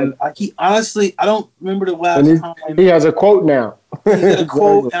 And he honestly, I don't remember the last time. He has a quote now. He had a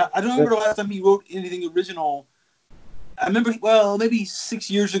quote. I don't remember the last time he wrote anything original. I remember, maybe 6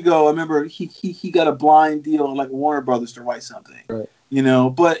 years ago, I remember he got a blind deal like Warner Brothers to write something. Right. You know,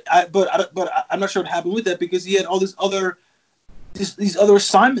 but I'm not sure what happened with that because he had all these other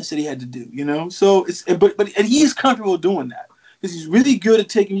assignments that he had to do. You know, so but he's comfortable doing that. Because he's really good at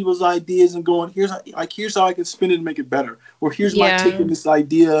taking people's ideas and going, here's how I can spin it and make it better, or here's my take on this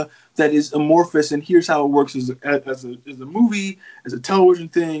idea that is amorphous, and here's how it works as a movie, as a television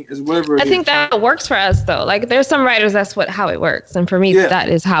thing, as whatever. I think that works for us though. Like there's some writers that's how it works, and for me that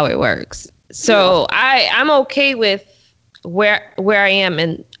is how it works. So I'm okay with where I am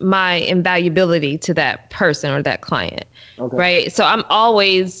in my invaluability to that person or that client, right? So I'm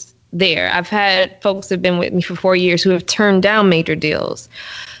always there. I've had folks who've been with me for 4 years who have turned down major deals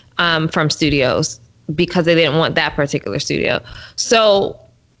from studios because they didn't want that particular studio. So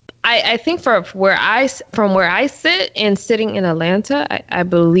I think from where I sit and sitting in Atlanta, I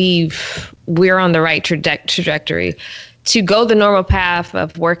believe we're on the right trajectory to go the normal path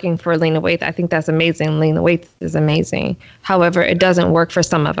of working for Lena Waithe. I think that's amazing. Lena Waithe is amazing. However, it doesn't work for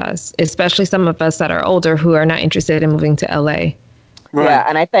some of us, especially some of us that are older who are not interested in moving to LA. Right. Yeah,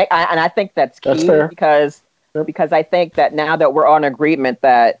 and I think that's key because I think that now that we're on agreement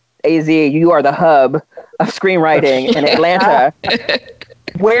that AZ, you are the hub of screenwriting in Atlanta.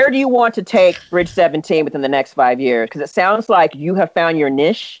 Where do you want to take Bridge 17 within the next 5 years? Because it sounds like you have found your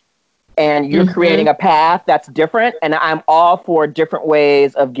niche and you're creating a path that's different. And I'm all for different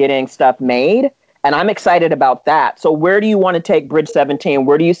ways of getting stuff made. And I'm excited about that. So where do you want to take Bridge 17?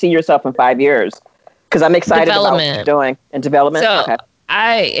 Where do you see yourself in 5 years? Because I'm excited about what you're doing in development. So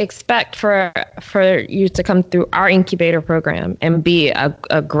I expect for you to come through our incubator program and be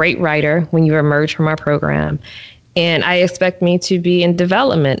a great writer when you emerge from our program. And I expect me to be in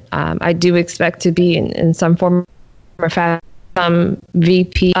development. I do expect to be in some form or fashion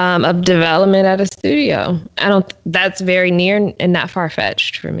VP of development at a studio. That's very near and not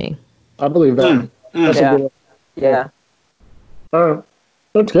far-fetched for me. I believe that. Yeah.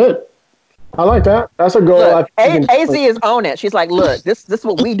 That's good. I like that. That's a goal. Look, AZ is on it. She's like, look, this is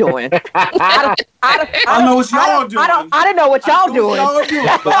what we doing. I don't know what y'all doing. I don't know what y'all doing.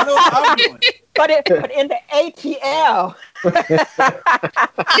 But I know what I'm doing. But in the ATL.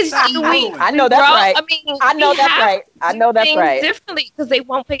 I know that's right. I know that's right. Differently because they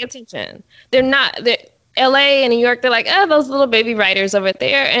won't pay attention. LA and New York, they're like, those little baby writers over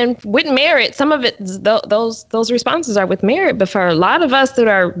there. And with merit, some of it, those responses are with merit. But for a lot of us that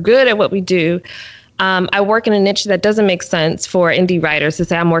are good at what we do, I work in a niche that doesn't make sense for indie writers to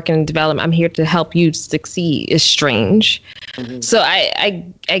say, I'm working in development, I'm here to help you succeed, is strange. So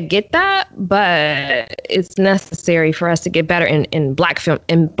I get that, but it's necessary for us to get better in Black film,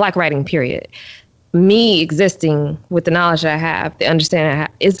 in Black writing, period. Me existing with the knowledge I have, the understanding I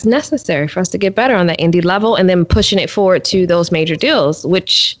have, is necessary for us to get better on that indie level and then pushing it forward to those major deals,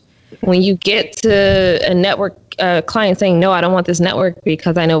 which when you get to a network client saying, no, I don't want this network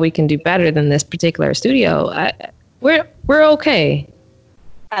because I know we can do better than this particular studio, we're okay.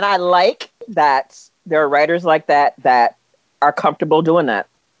 And I like that there are writers like that are comfortable doing that.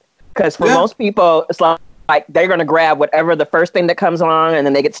 Because for most people, it's like they're going to grab whatever the first thing that comes along and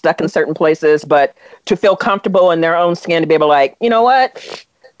then they get stuck in certain places. But to feel comfortable in their own skin, to be able to like, you know what?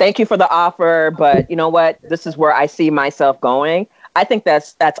 Thank you for the offer, but you know what? This is where I see myself going. I think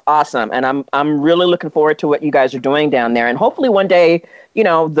that's awesome. And I'm really looking forward to what you guys are doing down there. And hopefully one day, you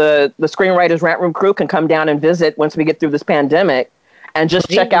know, the Screenwriters Rant Room crew can come down and visit once we get through this pandemic and just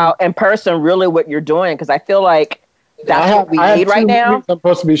check out in person really what you're doing. Because I feel like that's what we need right now. I'm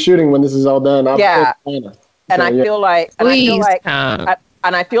supposed to be shooting when this is all done. I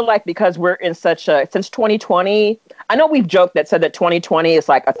feel like because we're in such a, since 2020, I know we've joked that said that 2020 is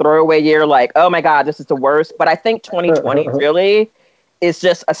like a throwaway year, like, oh my God, this is the worst. But I think 2020 really is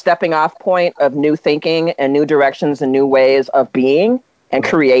just a stepping off point of new thinking and new directions and new ways of being and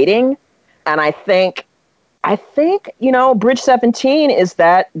creating. And I think, you know, Bridge 17 is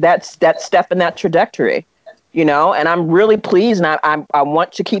that step in that trajectory, you know, and I'm really pleased. And I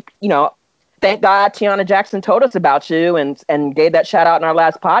want to keep, you know, thank God Tiana Jackson told us about you and gave that shout out in our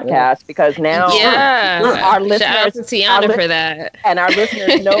last podcast because now our listeners, shout out to Tiana for that. And our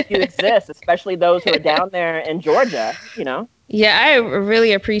listeners know you exist, especially those who are down there in Georgia, you know. Yeah, I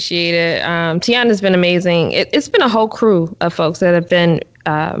really appreciate it. Tiana's been amazing. It's been a whole crew of folks that have been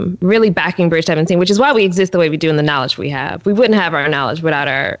really backing Bridge 17, which is why we exist the way we do and the knowledge we have. We wouldn't have our knowledge without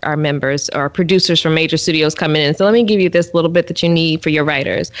our members or producers from major studios coming in. So let me give you this little bit that you need for your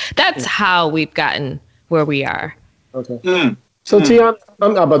writers. That's how we've gotten where we are. Okay. So Tiana,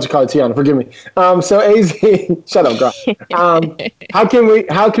 I'm about to call it Tiana. Forgive me. So AZ, shut up, girl. How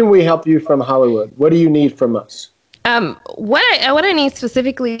can we help you from Hollywood? What do you need from us? What I need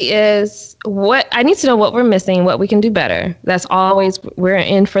specifically is what I need to know what we're missing, what we can do better. That's always, we're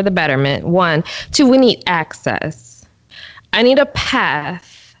in for the betterment. 1, 2, we need access. I need a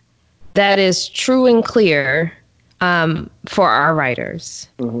path that is true and clear, for our writers.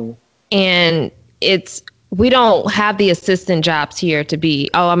 Mm-hmm. And we don't have the assistant jobs here to be,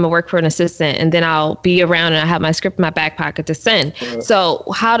 I'm going to work for an assistant and then I'll be around and I have my script in my back pocket to send. Yeah. So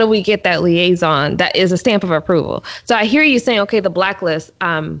how do we get that liaison that is a stamp of approval? So I hear you saying, okay, the Blacklist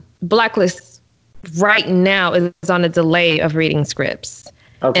right now is on a delay of reading scripts.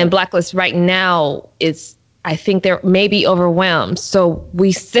 Okay. And Blacklist right now I think they're maybe overwhelmed. So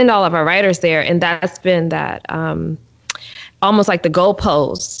we send all of our writers there, and that's been that almost like the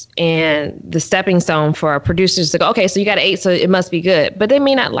goalposts and the stepping stone for our producers to go, okay, so you got 8, so it must be good. But they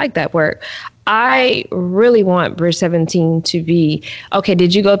may not like that work. I really want Bridge 17 to be, okay,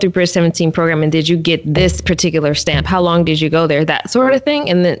 did you go through Bridge 17 program and did you get this particular stamp? How long did you go there? That sort of thing.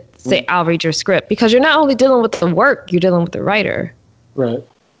 And then say, I'll read your script. Because you're not only dealing with the work, you're dealing with the writer. Right.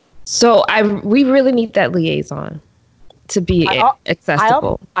 So we really need that liaison to be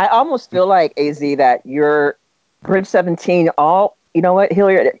accessible. I almost feel like, AZ, that your Bridge 17, you know what,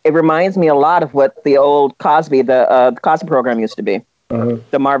 Hilliard, it reminds me a lot of what the old Cosby, the Cosby program used to be.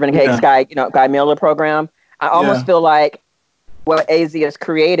 The Marvin Gaye Guy Miller program. I almost feel like what AZ has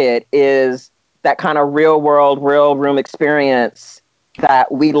created is that kind of real room experience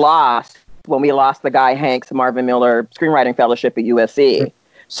that we lost when we lost the Guy Hanks Marvin Miller Screenwriting Fellowship at USC.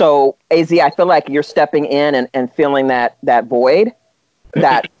 So AZ, I feel like you're stepping in and filling that void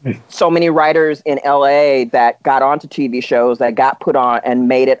that so many writers in LA that got onto TV shows, that got put on and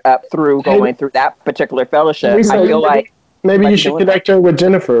made it up through going through that particular fellowship. Lisa, I feel like maybe you should connect her with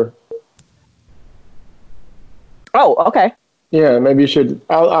Jennifer. Oh, okay. Yeah, maybe you should.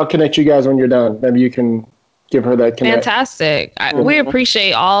 I'll connect you guys when you're done. Maybe you can give her that connection. Fantastic. We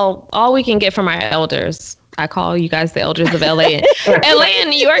appreciate all we can get from our elders. I call you guys the elders of LA. LA and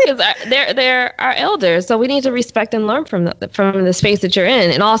New York they're our elders, so we need to respect and learn from the space that you're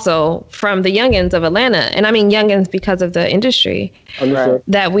in, and also from the youngins of Atlanta. And I mean youngins because of the industry. Right.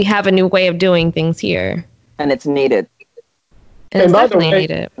 That we have a new way of doing things here, and it's needed. And it's definitely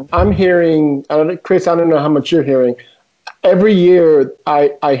needed. I'm hearing, Chris, I don't know how much you're hearing. Every year,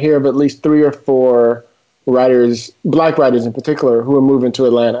 I hear of at least 3 or 4 writers, Black writers in particular, who are moving to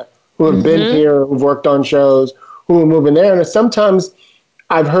Atlanta, who have been here, who've worked on shows, who are moving there. And sometimes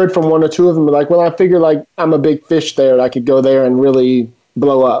I've heard from 1 or 2 of them, like, well, I figure like I'm a big fish there. I could go there and really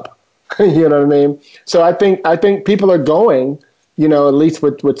blow up. You know what I mean? So I think people are going, at least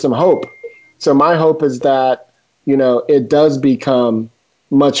with some hope. So my hope is that, it does become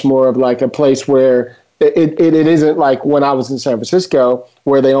much more of like a place where it isn't like when I was in San Francisco,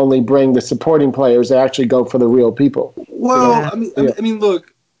 where they only bring the supporting players. They actually go for the real people. Well, I mean,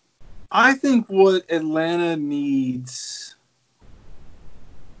 look, I think what Atlanta needs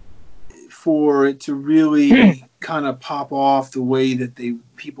for it to really kind of pop off the way that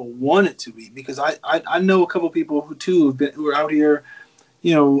people want it to be, because I know a couple of people who are out here.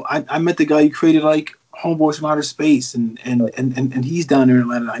 I met the guy who created like Homeboys from Outer Space, and he's down there in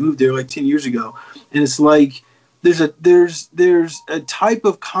Atlanta. I moved there like 10 years ago, and it's like there's a type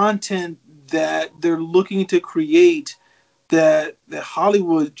of content that they're looking to create that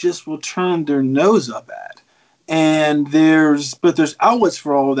Hollywood just will turn their nose up at. And there's outlets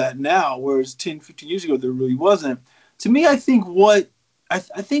for all of that now, whereas 10, 15 years ago there really wasn't. To me, I think what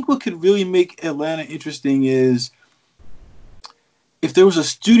could really make Atlanta interesting is if there was a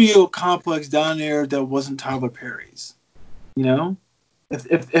studio complex down there that wasn't Tyler Perry's,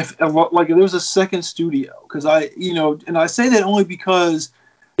 if there was a second studio, because and I say that only because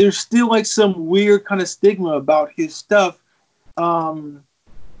there's still like some weird kind of stigma about his stuff.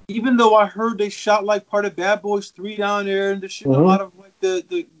 Even though I heard they shot like part of Bad Boys 3 down there, and they're shooting a lot of like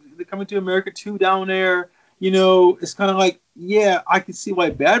the Coming to America 2 down there, it's kind of like, yeah, I can see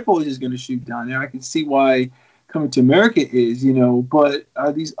why Bad Boys is going to shoot down there. I can see why Coming to America is, but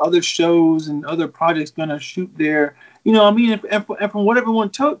are these other shows and other projects going to shoot there? And from what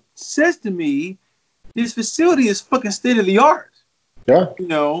everyone says to me, this facility is fucking state of the art. Yeah. You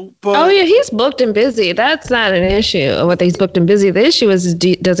know, but oh yeah, he's booked and busy. That's not an issue. What he's booked and busy. The issue is,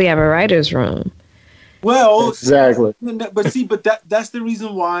 does he have a writer's room? well, Exactly. but that's the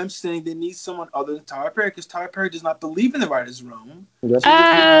reason why I'm saying they need someone other than Tyler Perry, because Tyler Perry does not believe in the writer's room.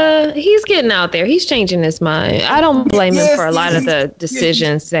 He's getting out there. He's changing his mind. I don't blame him for a lot of the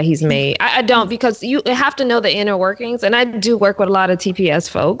decisions that he's made. I don't, because you have to know the inner workings. And I do work with a lot of TPS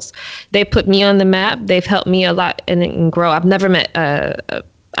folks. They put me on the map. They've helped me a lot and grow. I've never met.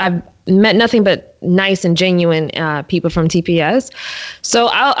 I've met nothing but nice and genuine people from TPS. So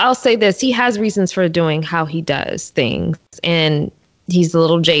I'll say this: he has reasons for doing how he does things, and he's a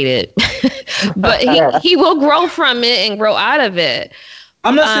little jaded, but he will grow from it and grow out of it.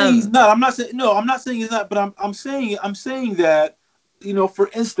 I'm not saying he's not. I'm not saying he's not. But I'm saying that, you know, for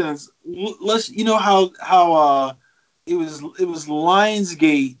instance, let's, you know how it was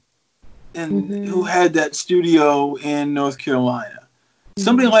Lionsgate and who had that studio in North Carolina.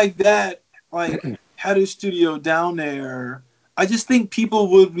 Somebody like that, like, had a studio down there. I just think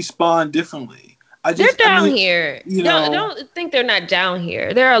people would respond differently. They're down here. You know, don't think they're not down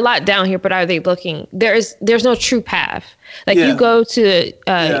here. There are a lot down here, but are they looking? There's no true path. Like you go to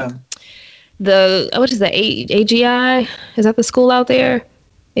the what is that, AGI? Is that the school out there?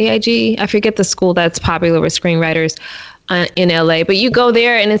 AIG? I forget the school that's popular with screenwriters in LA, but you go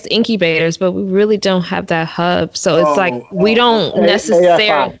there and it's incubators, but we really don't have that hub. So it's we don't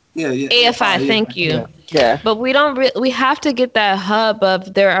necessarily AFI. Thank you. Yeah. But we don't. We have to get that hub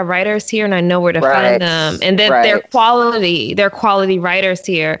of there are writers here, and I know where to find them, and then they're quality writers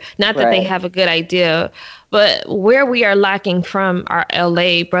here. Not that they have a good idea, but where we are lacking from our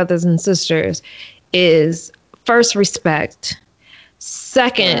LA brothers and sisters is first respect,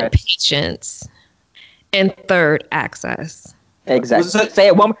 second patience, and third access. Exactly. Say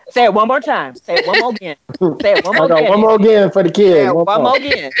it one more time. Say it one more again. Say it one more again. One more again for the kids. Say it one more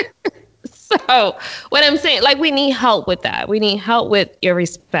again. So what I'm saying, like, we need help with that. We need help with your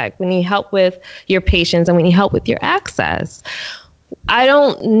respect. We need help with your patience, and we need help with your access. I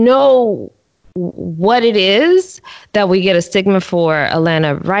don't know what it is that we get a stigma for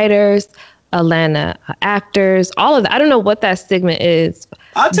Atlanta writers, Atlanta actors, all of that. I don't know what that stigma is.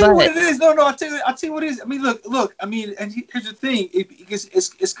 I'll tell you what it is. No, I'll tell you what it is. I mean, look. I mean, and here's the thing.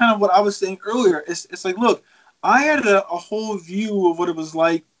 It's kind of what I was saying earlier. It's like, look, I had a whole view of what it was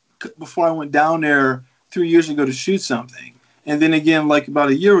like before I went down there 3 years ago to shoot something, and then again like about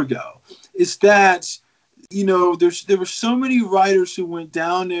a year ago. It's that, you know, there were so many writers who went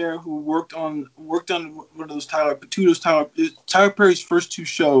down there who worked on one of those Tyler Perry's first two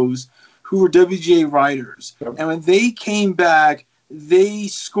shows, who were WGA writers, and when they came back, they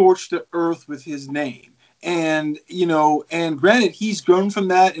scorched the earth with his name. And, you know, and granted, he's grown from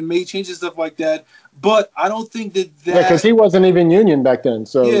that and made changes, stuff like that. But I don't think that because he wasn't even union back then.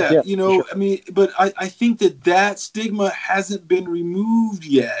 So you know, sure. I mean, but I think that stigma hasn't been removed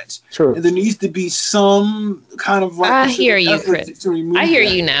yet. True. And there needs to be some kind of I hear you, Chris. I hear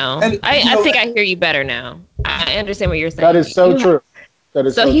you now. And, I think I hear you better now. I understand what you're saying. That is so true. That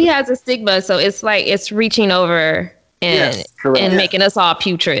is so he true. has a stigma, so it's like it's reaching over and making us all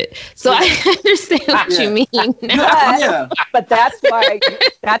putrid. So I understand what you mean now. But that's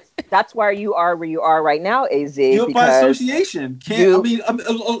why you are where you are right now, AZ. Guilt by association. I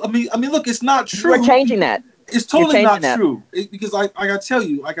mean, look, it's not true. We're changing that. It's totally not true. Because I gotta tell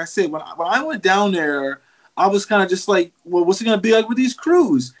you, like I said, when I went down there, I was kind of just like, well, what's it gonna be like with these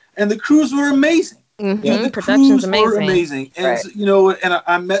crews? And the crews were amazing. Mm-hmm. The Production's crews were amazing. And you know, and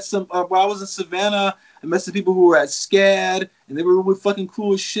I met some while I was in Savannah. I met some people who were at SCAD, and they were really fucking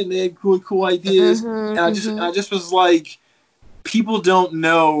cool as shit, and they had really cool ideas. And I just was like, people don't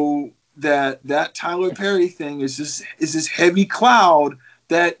know that Tyler Perry thing is this heavy cloud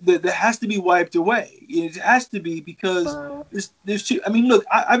that has to be wiped away. It has to be, because there's two. I mean, look,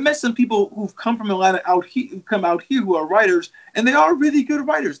 I've met some people who've come from Atlanta who come out here who are writers, and they are really good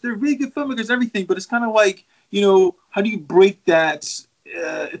writers. They're really good filmmakers, everything. But it's kind of like, you know, how do you break that?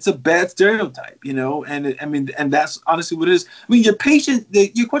 It's a bad stereotype, you know, and that's honestly what it is. I mean, your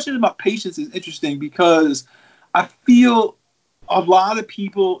question about patience is interesting, because I feel a lot of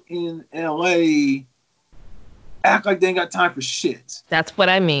people in LA act like they ain't got time for shit. That's what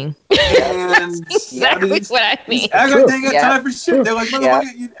I mean. And exactly what I mean. Act like they ain't got time for shit. They're like,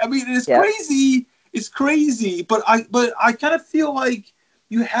 motherfucker. I mean, it's crazy. It's crazy. But I kind of feel like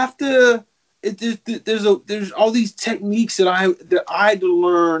you have to. There's all these techniques that I had to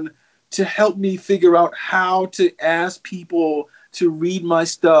learn to help me figure out how to ask people to read my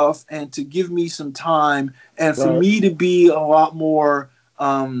stuff and to give me some time, and for me to be a lot more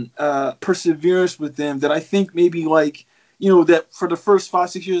perseverance with them. That I think maybe, like, that for the first 5,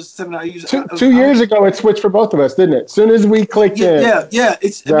 6 years, 7, 8 years. 2 years ago, it switched for both of us, didn't it? As soon as we clicked in. Yeah.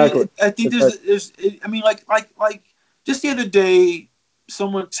 It's exactly. I think there's like just the other day,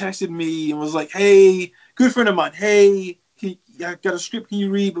 someone texted me and was like, "Hey, good friend of mine. Hey, I got a script. Can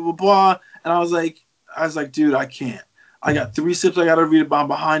you read? Blah blah blah." And I was like, dude, I can't. I got 3 scripts I got to read. I'm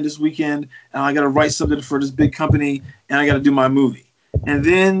behind this weekend, and I got to write something for this big company, and I got to do my movie. And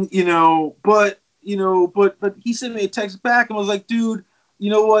then but he sent me a text back and was like, dude, you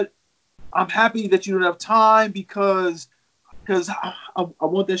know what? I'm happy that you don't have time because I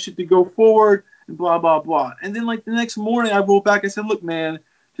want that shit to go forward and blah, blah, blah. And then like the next morning I wrote back, I said, look, man,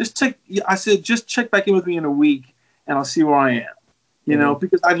 just check back in with me in a week and I'll see where I am,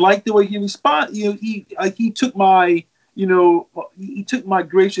 because I like the way he responded. He took my, he took my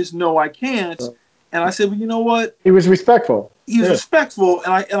gracious, no, I can't. And I said, well, you know what? He was respectful. He was respectful,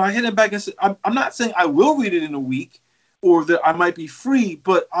 and I hit him back and said, I'm not saying I will read it in a week or that I might be free,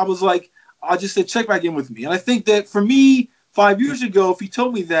 but I was like, I just said, check back in with me. And I think that for me, 5 years ago, if he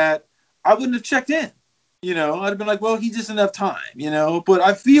told me that, I wouldn't have checked in. I'd have been like, well, he doesn't have time, But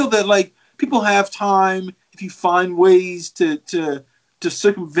I feel that, like, people have time if you find ways to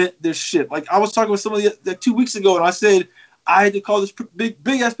circumvent this shit. Like, I was talking with somebody 2 weeks ago, and I said, I had to call this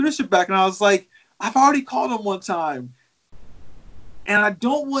big-ass producer back, and I was like, I've already called him one time. And I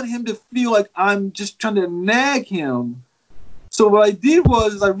don't want him to feel like I'm just trying to nag him. So what I did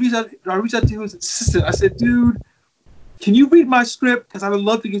was I reached out to his assistant. I said, dude, can you read my script? Because I would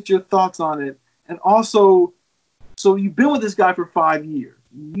love to get your thoughts on it. And also, so you've been with this guy for 5 years.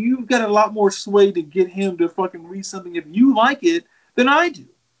 You've got a lot more sway to get him to fucking read something if you like it than I do.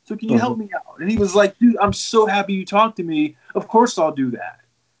 So can you help me out? And he was like, dude, I'm so happy you talked to me. Of course I'll do that.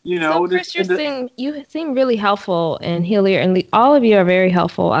 So Chris, you seem really helpful, and Hillier and all of you are very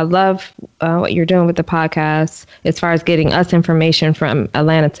helpful. I love what you're doing with the podcast as far as getting us information from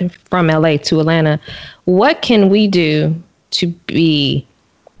LA to Atlanta. What can we do to be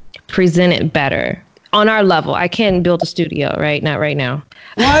presented better on our level? I can't build a studio, right? Not right now.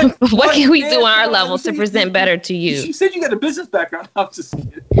 What can we do on our level to present better to you? You said you got a business background. I'm just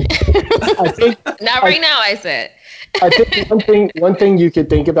kidding. Not right now, I said. I think one thing you could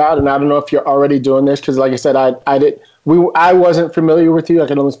think about, and I don't know if you're already doing this, because like I said, I wasn't familiar with you. I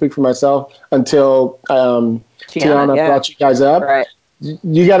can only speak for myself until Tiana brought you guys up. Right.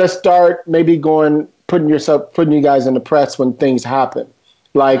 You got to start maybe putting you guys in the press when things happen,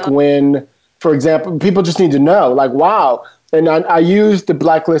 like when, for example, people just need to know, like, wow. And I use the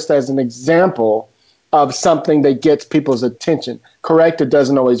Blacklist as an example of something that gets people's attention. Correct? It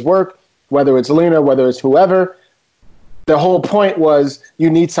doesn't always work, whether it's Lena, whether it's whoever. The whole point was you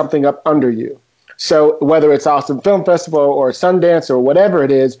need something up under you. So whether it's Austin Film Festival or Sundance or whatever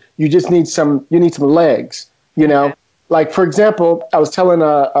it is, you just need some legs, Like, for example, I was telling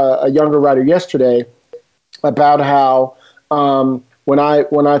a younger writer yesterday about how when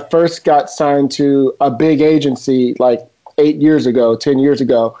I first got signed to a big agency, like 10 years ago,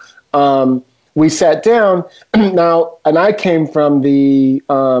 we sat down now, and I came from the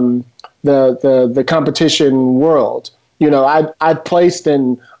competition world. I'd placed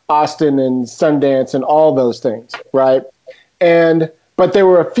in Austin and Sundance and all those things, right? But there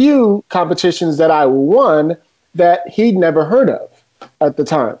were a few competitions that I won that he'd never heard of at the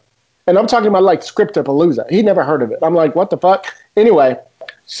time. And I'm talking about like Scriptapalooza. He'd never heard of it. I'm like, what the fuck? Anyway,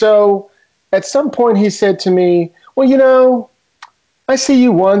 so at some point he said to me, well, I see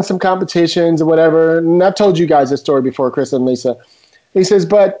you won some competitions or whatever. And I've told you guys this story before, Chris and Lisa. He says,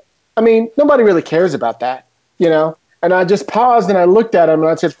 but I mean, nobody really cares about that, And I just paused and I looked at him and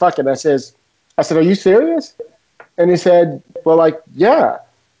I said, fuck it. I said, are you serious? And he said, well, like, yeah.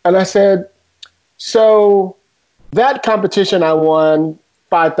 And I said, so that competition I won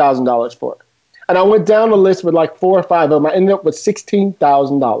 $5,000 for. And I went down the list with like 4 or 5 of them. I ended up with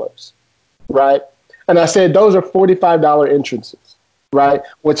 $16,000, right? And I said, those are $45 entrances, right?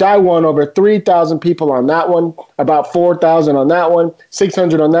 Which I won over 3,000 people on that one, about 4,000 on that one,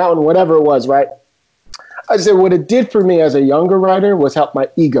 600 on that one, whatever it was, right? I said, what it did for me as a younger writer was help my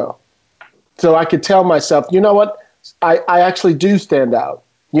ego. So I could tell myself, you know what? I actually do stand out.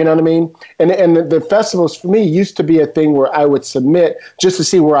 You know what I mean? And the festivals for me used to be a thing where I would submit just to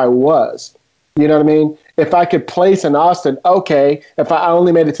see where I was. You know what I mean? If I could place in Austin, okay. If I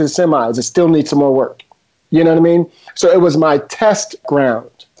only made it to the semis, I still need some more work. You know what I mean? So it was my test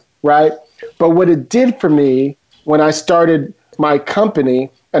ground, right? But what it did for me when I started my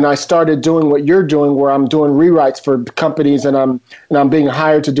company and I started doing what you're doing, where I'm doing rewrites for companies and I'm being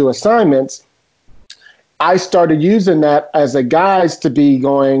hired to do assignments, I started using that as a guise to be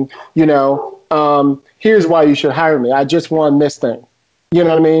going, here's why you should hire me. I just won this thing. You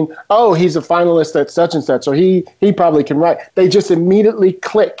know what I mean? Oh, he's a finalist at such and such, or he probably can write. They just immediately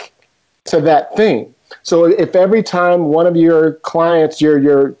click to that thing. So if every time one of your clients,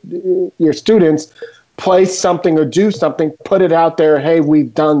 your students play something or do something, put it out there, hey,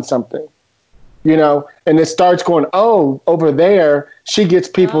 we've done something, you know, and it starts going, oh, over there, she gets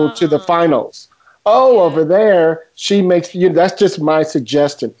people to the finals. Oh, over there, she makes you. That's just my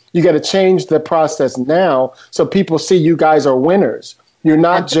suggestion. You got to change the process now so people see you guys are winners. You're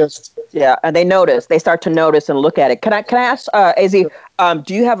not just and they start to notice and look at it. Can I ask AZ?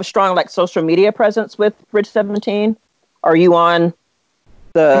 Do you have a strong social media presence with Bridge 17? Are you on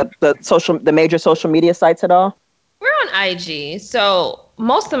the major social media sites at all? We're on IG, so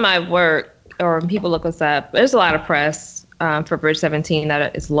most of my work, or when people look us up, there's a lot of press for Bridge 17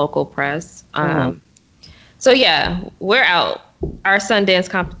 that is local press. So yeah, we're out. Our Sundance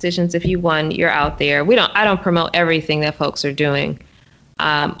competitions, if you won, you're out there. I don't promote everything that folks are doing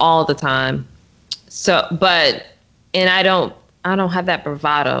all the time. So, and I don't have that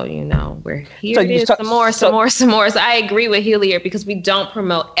bravado, you know. We're here. Some more. So I agree with Hilliard because we don't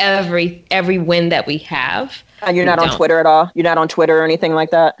promote every win that we have. And you're not on Twitter at all? You're not on Twitter or anything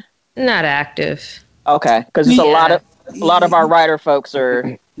like that? Not active. Okay, because there's a lot of our writer folks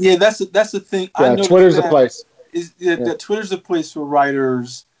are. Yeah, that's the thing. Yeah, Twitter's the place. That Twitter's the place for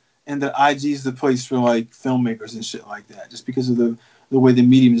writers, and that IG's the place for filmmakers and shit like that. Just because of the way the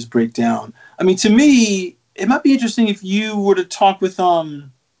medium is break down. I mean, to me, it might be interesting if you were to talk with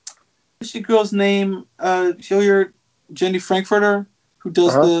what's your girl's name? Hilliard, Jenny Frankfurter, who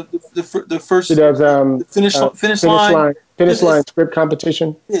does the first. She does finish line script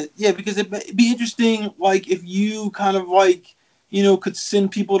competition. Yeah, because it'd be interesting, if you kind of could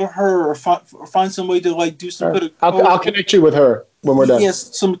send people to her or find some way to do some kind of. I'll connect you with her when we're done.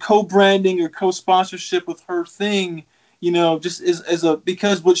 Yes, some co-branding or co-sponsorship with her thing. Just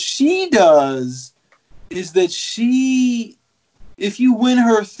because what she does is that if you win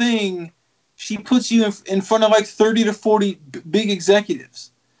her thing, she puts you in front of 30 to 40 big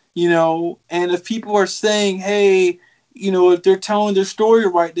executives, and if people are saying, hey, if they're telling their story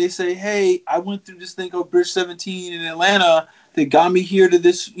right, they say, hey, I went through this thing called Bridge 17 in Atlanta that got me here to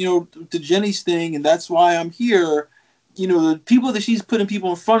this, to Jenny's thing, and that's why I'm here. The people that she's putting people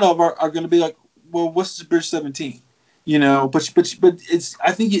in front of are going to be like, well, what's this Bridge 17? But it's,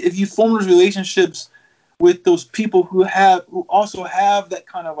 I think if you form those relationships with those people who also have that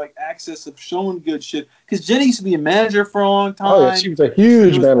kind of access of showing good shit, because Jenny used to be a manager for a long time. Oh yeah, she was a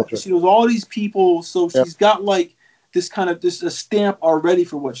huge manager. She was all these people, so she's got this kind of a stamp already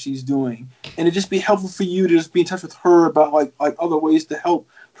for what she's doing, and it'd just be helpful for you to just be in touch with her about other ways to help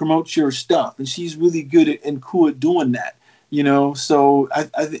promote your stuff, and she's really good and cool at doing that. So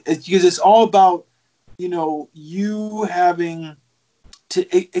because it's all about you having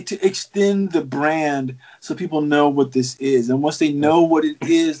to extend the brand so people know what this is. And once they know what it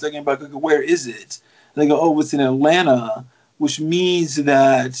is, they're going to be like, where is it? And they go, oh, it's in Atlanta, which means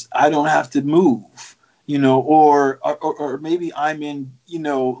that I don't have to move, or maybe I'm in,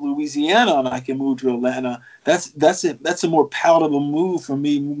 Louisiana and I can move to Atlanta. That's a more palatable move for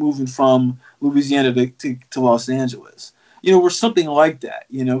me moving from Louisiana to Los Angeles. Or something like that,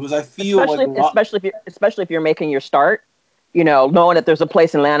 because I feel especially if you're making your start, knowing that there's a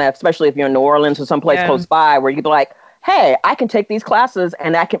place in Atlanta, especially if you're in New Orleans or someplace close by, where you'd be like, hey, I can take these classes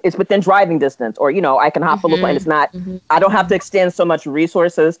and it's within driving distance, or I can hop on the plane. It's not, I don't have to extend so much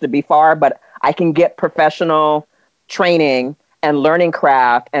resources to be far, but I can get professional training and learning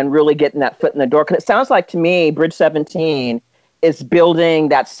craft and really getting that foot in the door. Because it sounds like to me, Bridge 17 is building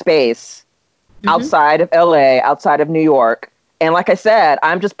that space outside of LA, outside of New York. And like I said,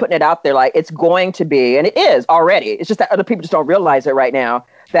 I'm just putting it out there it's going to be, and it is already. It's just that other people just don't realize it right now,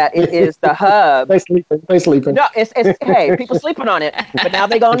 that it is the hub. They sleeping. No, it's hey, people sleeping on it, but now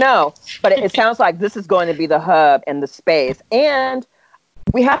they gonna know. But it sounds like this is going to be the hub and the space. And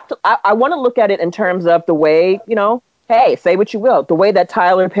we have to, I want to look at it in terms of the way, hey, say what you will, the way that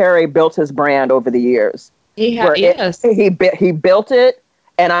Tyler Perry built his brand over the years. He built it.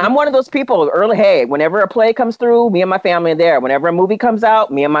 And I'm one of those people whenever a play comes through, me and my family are there. Whenever a movie comes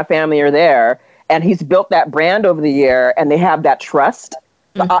out, me and my family are there. And he's built that brand over the year, and they have that trust.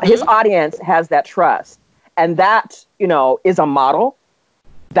 His audience has that trust. And that, is a model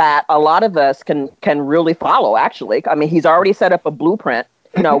that a lot of us can really follow, actually. I mean, he's already set up a blueprint.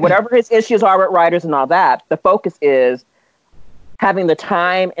 Whatever his issues are with writers and all that, the focus is having the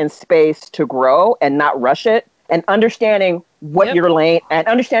time and space to grow and not rush it, and understanding what your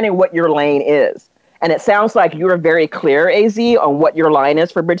lane is. And it sounds like you were very clear, AZ, on what your line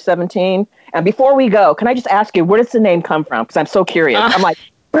is for Bridge 17. And before we go, can I just ask you, where does the name come from? Because I'm so curious. I'm like,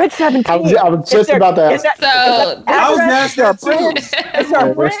 Bridge 17. I was just about to ask. I was asking that too.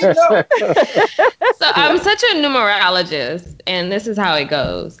 So I'm such a numerologist, and this is how it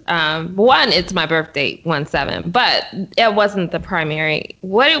goes. One, it's my birth date, 1/7, but it wasn't the primary.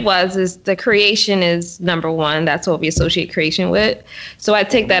 What it was is the creation is number one. That's what we associate creation with. So I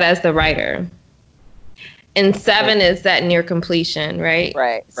take that as the writer. And 7 is that near completion, right?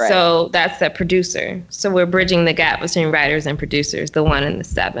 Right. So that's the producer. So we're bridging the gap between writers and producers, the 1 and the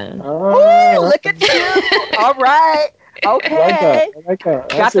 7. Oh, look at you. All right. Okay. I like that.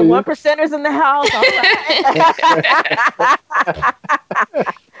 Got the 1%ers in the house. All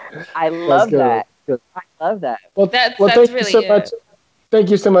right. I love that. I love that. Well, That's thank really you so much. Thank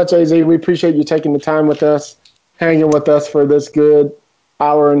you so much, AZ. We appreciate you taking the time with us, hanging with us for this good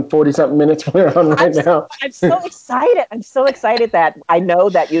hour and 40-something minutes we're on right now. I'm so excited. I'm so excited that I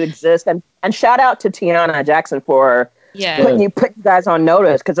know that you exist. And shout out to Tiana Jackson for putting you guys on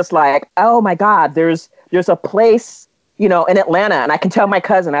notice, because it's like, oh my God, there's a place, in Atlanta. And I can tell my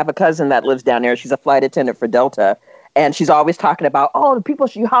cousin, I have a cousin that lives down there. She's a flight attendant for Delta. And she's always talking about, Hollywood people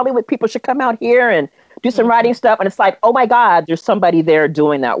should come out here and do some writing stuff. And it's like, oh my God, there's somebody there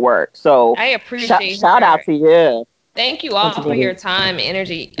doing that work. So I appreciate shout out to you. Thank you all for your time and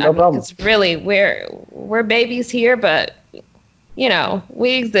energy. No problem. It's really, we're babies here, but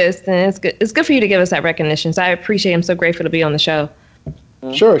we exist, and it's good. It's good for you to give us that recognition. So I appreciate it. I'm so grateful to be on the show.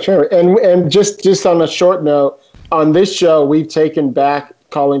 Sure. And just on a short note, on this show, we've taken back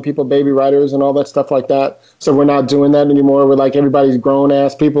calling people baby writers and all that stuff like that. So we're not doing that anymore. We're like, everybody's grown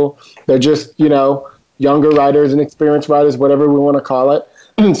ass people. They're just, younger writers and experienced writers, whatever we want to call it.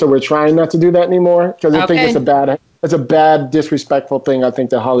 So we're trying not to do that anymore, because I think it's a bad, disrespectful thing, I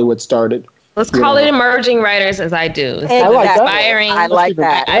think, that Hollywood started. Let's call it emerging writers, as I do. I like that. Aspiring. I like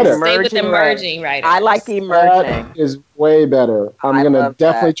that. I stay with emerging writers. I like emerging. That is way better. I'm going to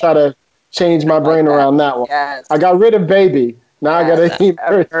definitely try to change my brain around that one. Yes. I got rid of baby. Now I got to keep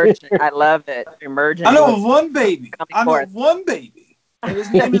emerging. I love it. Emerging. I know one baby. And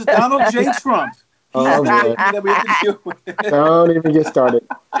his name is Donald J. Trump. Oh, man. That we have to deal with. Don't even get started.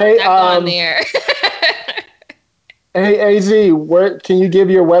 Hey, on there. Hey, AZ, where can you give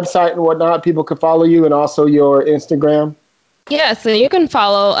your website and whatnot? People can follow you, and also your Instagram. Yeah, so you can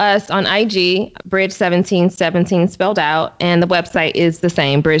follow us on IG, Bridge1717 spelled out, and the website is the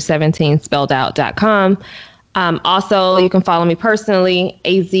same, bridge17spelledout.com. Also, you can follow me personally,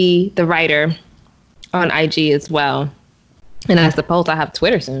 AZ the writer, on IG as well. And I suppose I'll have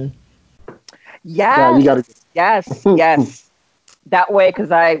Twitter soon. Yes. Yeah, you gotta. Yes. That way,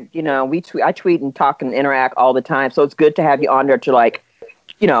 because I tweet and talk and interact all the time. So it's good to have you on there to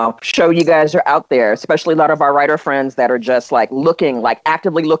show you guys are out there, especially a lot of our writer friends that are just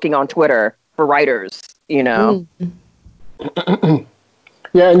actively looking on Twitter for writers, Yeah,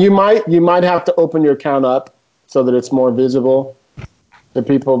 and you might have to open your account up so that it's more visible to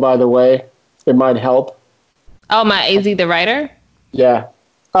people, by the way. It might help. Oh, my AZ the writer? Yeah.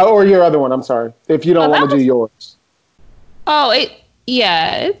 Or your other one, I'm sorry. If you don't want to do yours. Oh, it's...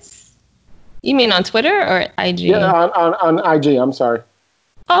 You mean on Twitter or IG? Yeah, on IG, I'm sorry.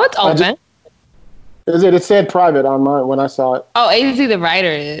 Oh, it's open. It said private on mine when I saw it. Oh, AZ the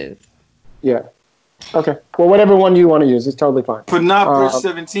writer is. Yeah. Okay. Well, whatever one you want to use, it's totally fine. But not Bridge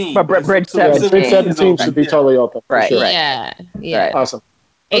 17. But Bridge 17. Yeah, Bridge 17 should be totally open. Right. Sure. Yeah. Right. Awesome.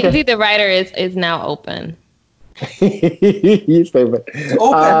 AZ the writer is now open. You stupid. It's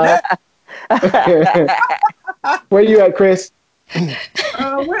open. Where you at, Chris?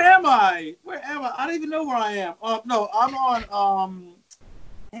 Where am I? I don't even know where I am. No, I'm on.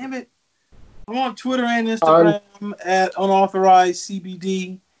 Damn it! I'm on Twitter and Instagram at unauthorized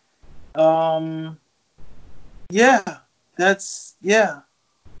CBD. Yeah.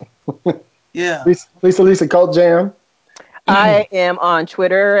 Lisa Cult Jam. I am on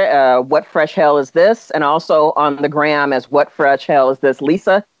Twitter, What Fresh Hell Is This? And also on the gram as What Fresh Hell Is This,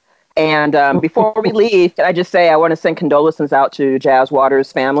 Lisa. And before we leave, can I just say I want to send condolences out to Jazz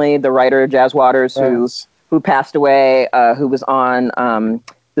Waters' family, the writer Jazz Waters, who passed away, who was on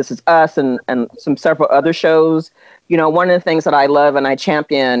This Is Us and several other shows. One of the things that I love and I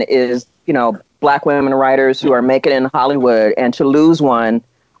champion is, Black women writers who are making it in Hollywood, and to lose one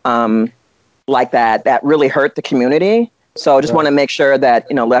like that really hurt the community. So I just want to make sure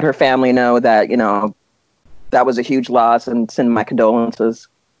that, let her family know that, that was a huge loss, and send my condolences.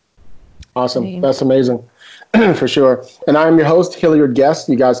 Awesome. That's amazing. For sure. And I'm your host, Hilliard Guest.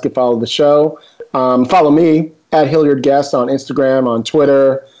 You guys can follow the show. Follow me at Hilliard Guest on Instagram, on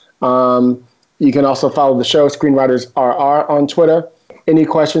Twitter. You can also follow the show, Screenwriters RR, on Twitter. Any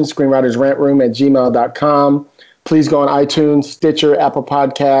questions, screenwritersrantroom@gmail.com. Please go on iTunes, Stitcher, Apple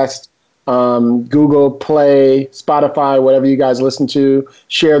Podcast, Google Play, Spotify, whatever you guys listen to.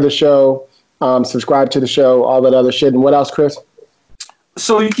 Share the show, subscribe to the show, all that other shit. And what else, Chris?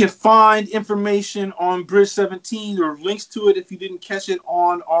 So you can find information on Bridge 17 or links to it if you didn't catch it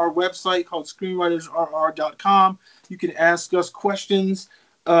on our website called screenwritersrr.com. You can ask us questions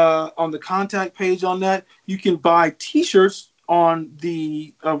on the contact page on that. You can buy T-shirts on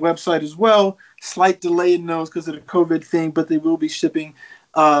the website as well. Slight delay in those because of the COVID thing, but they will be shipping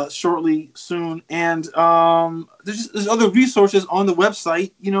shortly soon. And there's other resources on the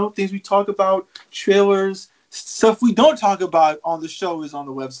website, things we talk about, trailers, stuff we don't talk about on the show is on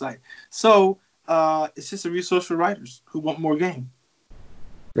the website. So it's just a resource for writers who want more game.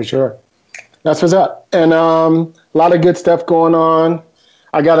 For sure. That's what's up. And a lot of good stuff going on.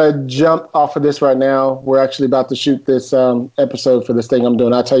 I got to jump off of this right now. We're actually about to shoot this episode for this thing I'm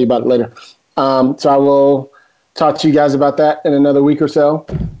doing. I'll tell you about it later. So I will talk to you guys about that in another week or so.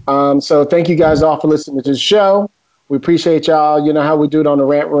 So thank you guys all for listening to the show. We appreciate y'all. You know how we do it on the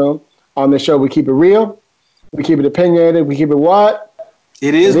Rant Room. On this show, we keep it real. We keep it opinionated. We keep it what?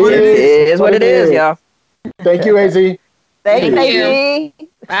 It is what it is. It is what it is, y'all. Thank you, AZ. Thank you.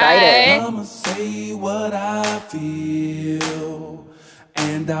 Bye. I'ma say what I feel,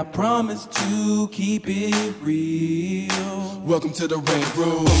 and I promise to keep it real. Welcome to the Rant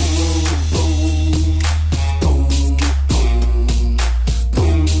Room.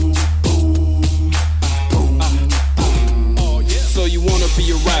 So you wanna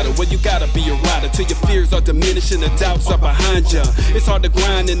be a rider, well you gotta be a rider till your fears are diminished and the doubts are behind ya. It's hard to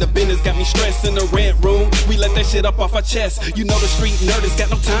grind and the business got me stressed in the Rant Room. We let that shit up off our chest. You know the street nerd has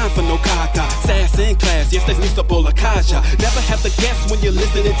got no time for no caca. Sass in class, yes that's Mr. Bolakaja. Never have to guess when you're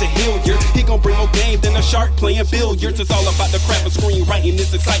listening to Hilliard. He gon' bring more game than a shark playing billiards. It's all about the craft of screenwriting.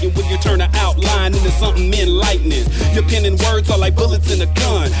 It's exciting when you turn an outline into something enlightening. Your pen and words are like bullets in a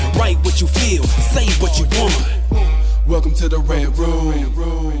gun. Write what you feel, say what you want. Welcome to the Rant Room.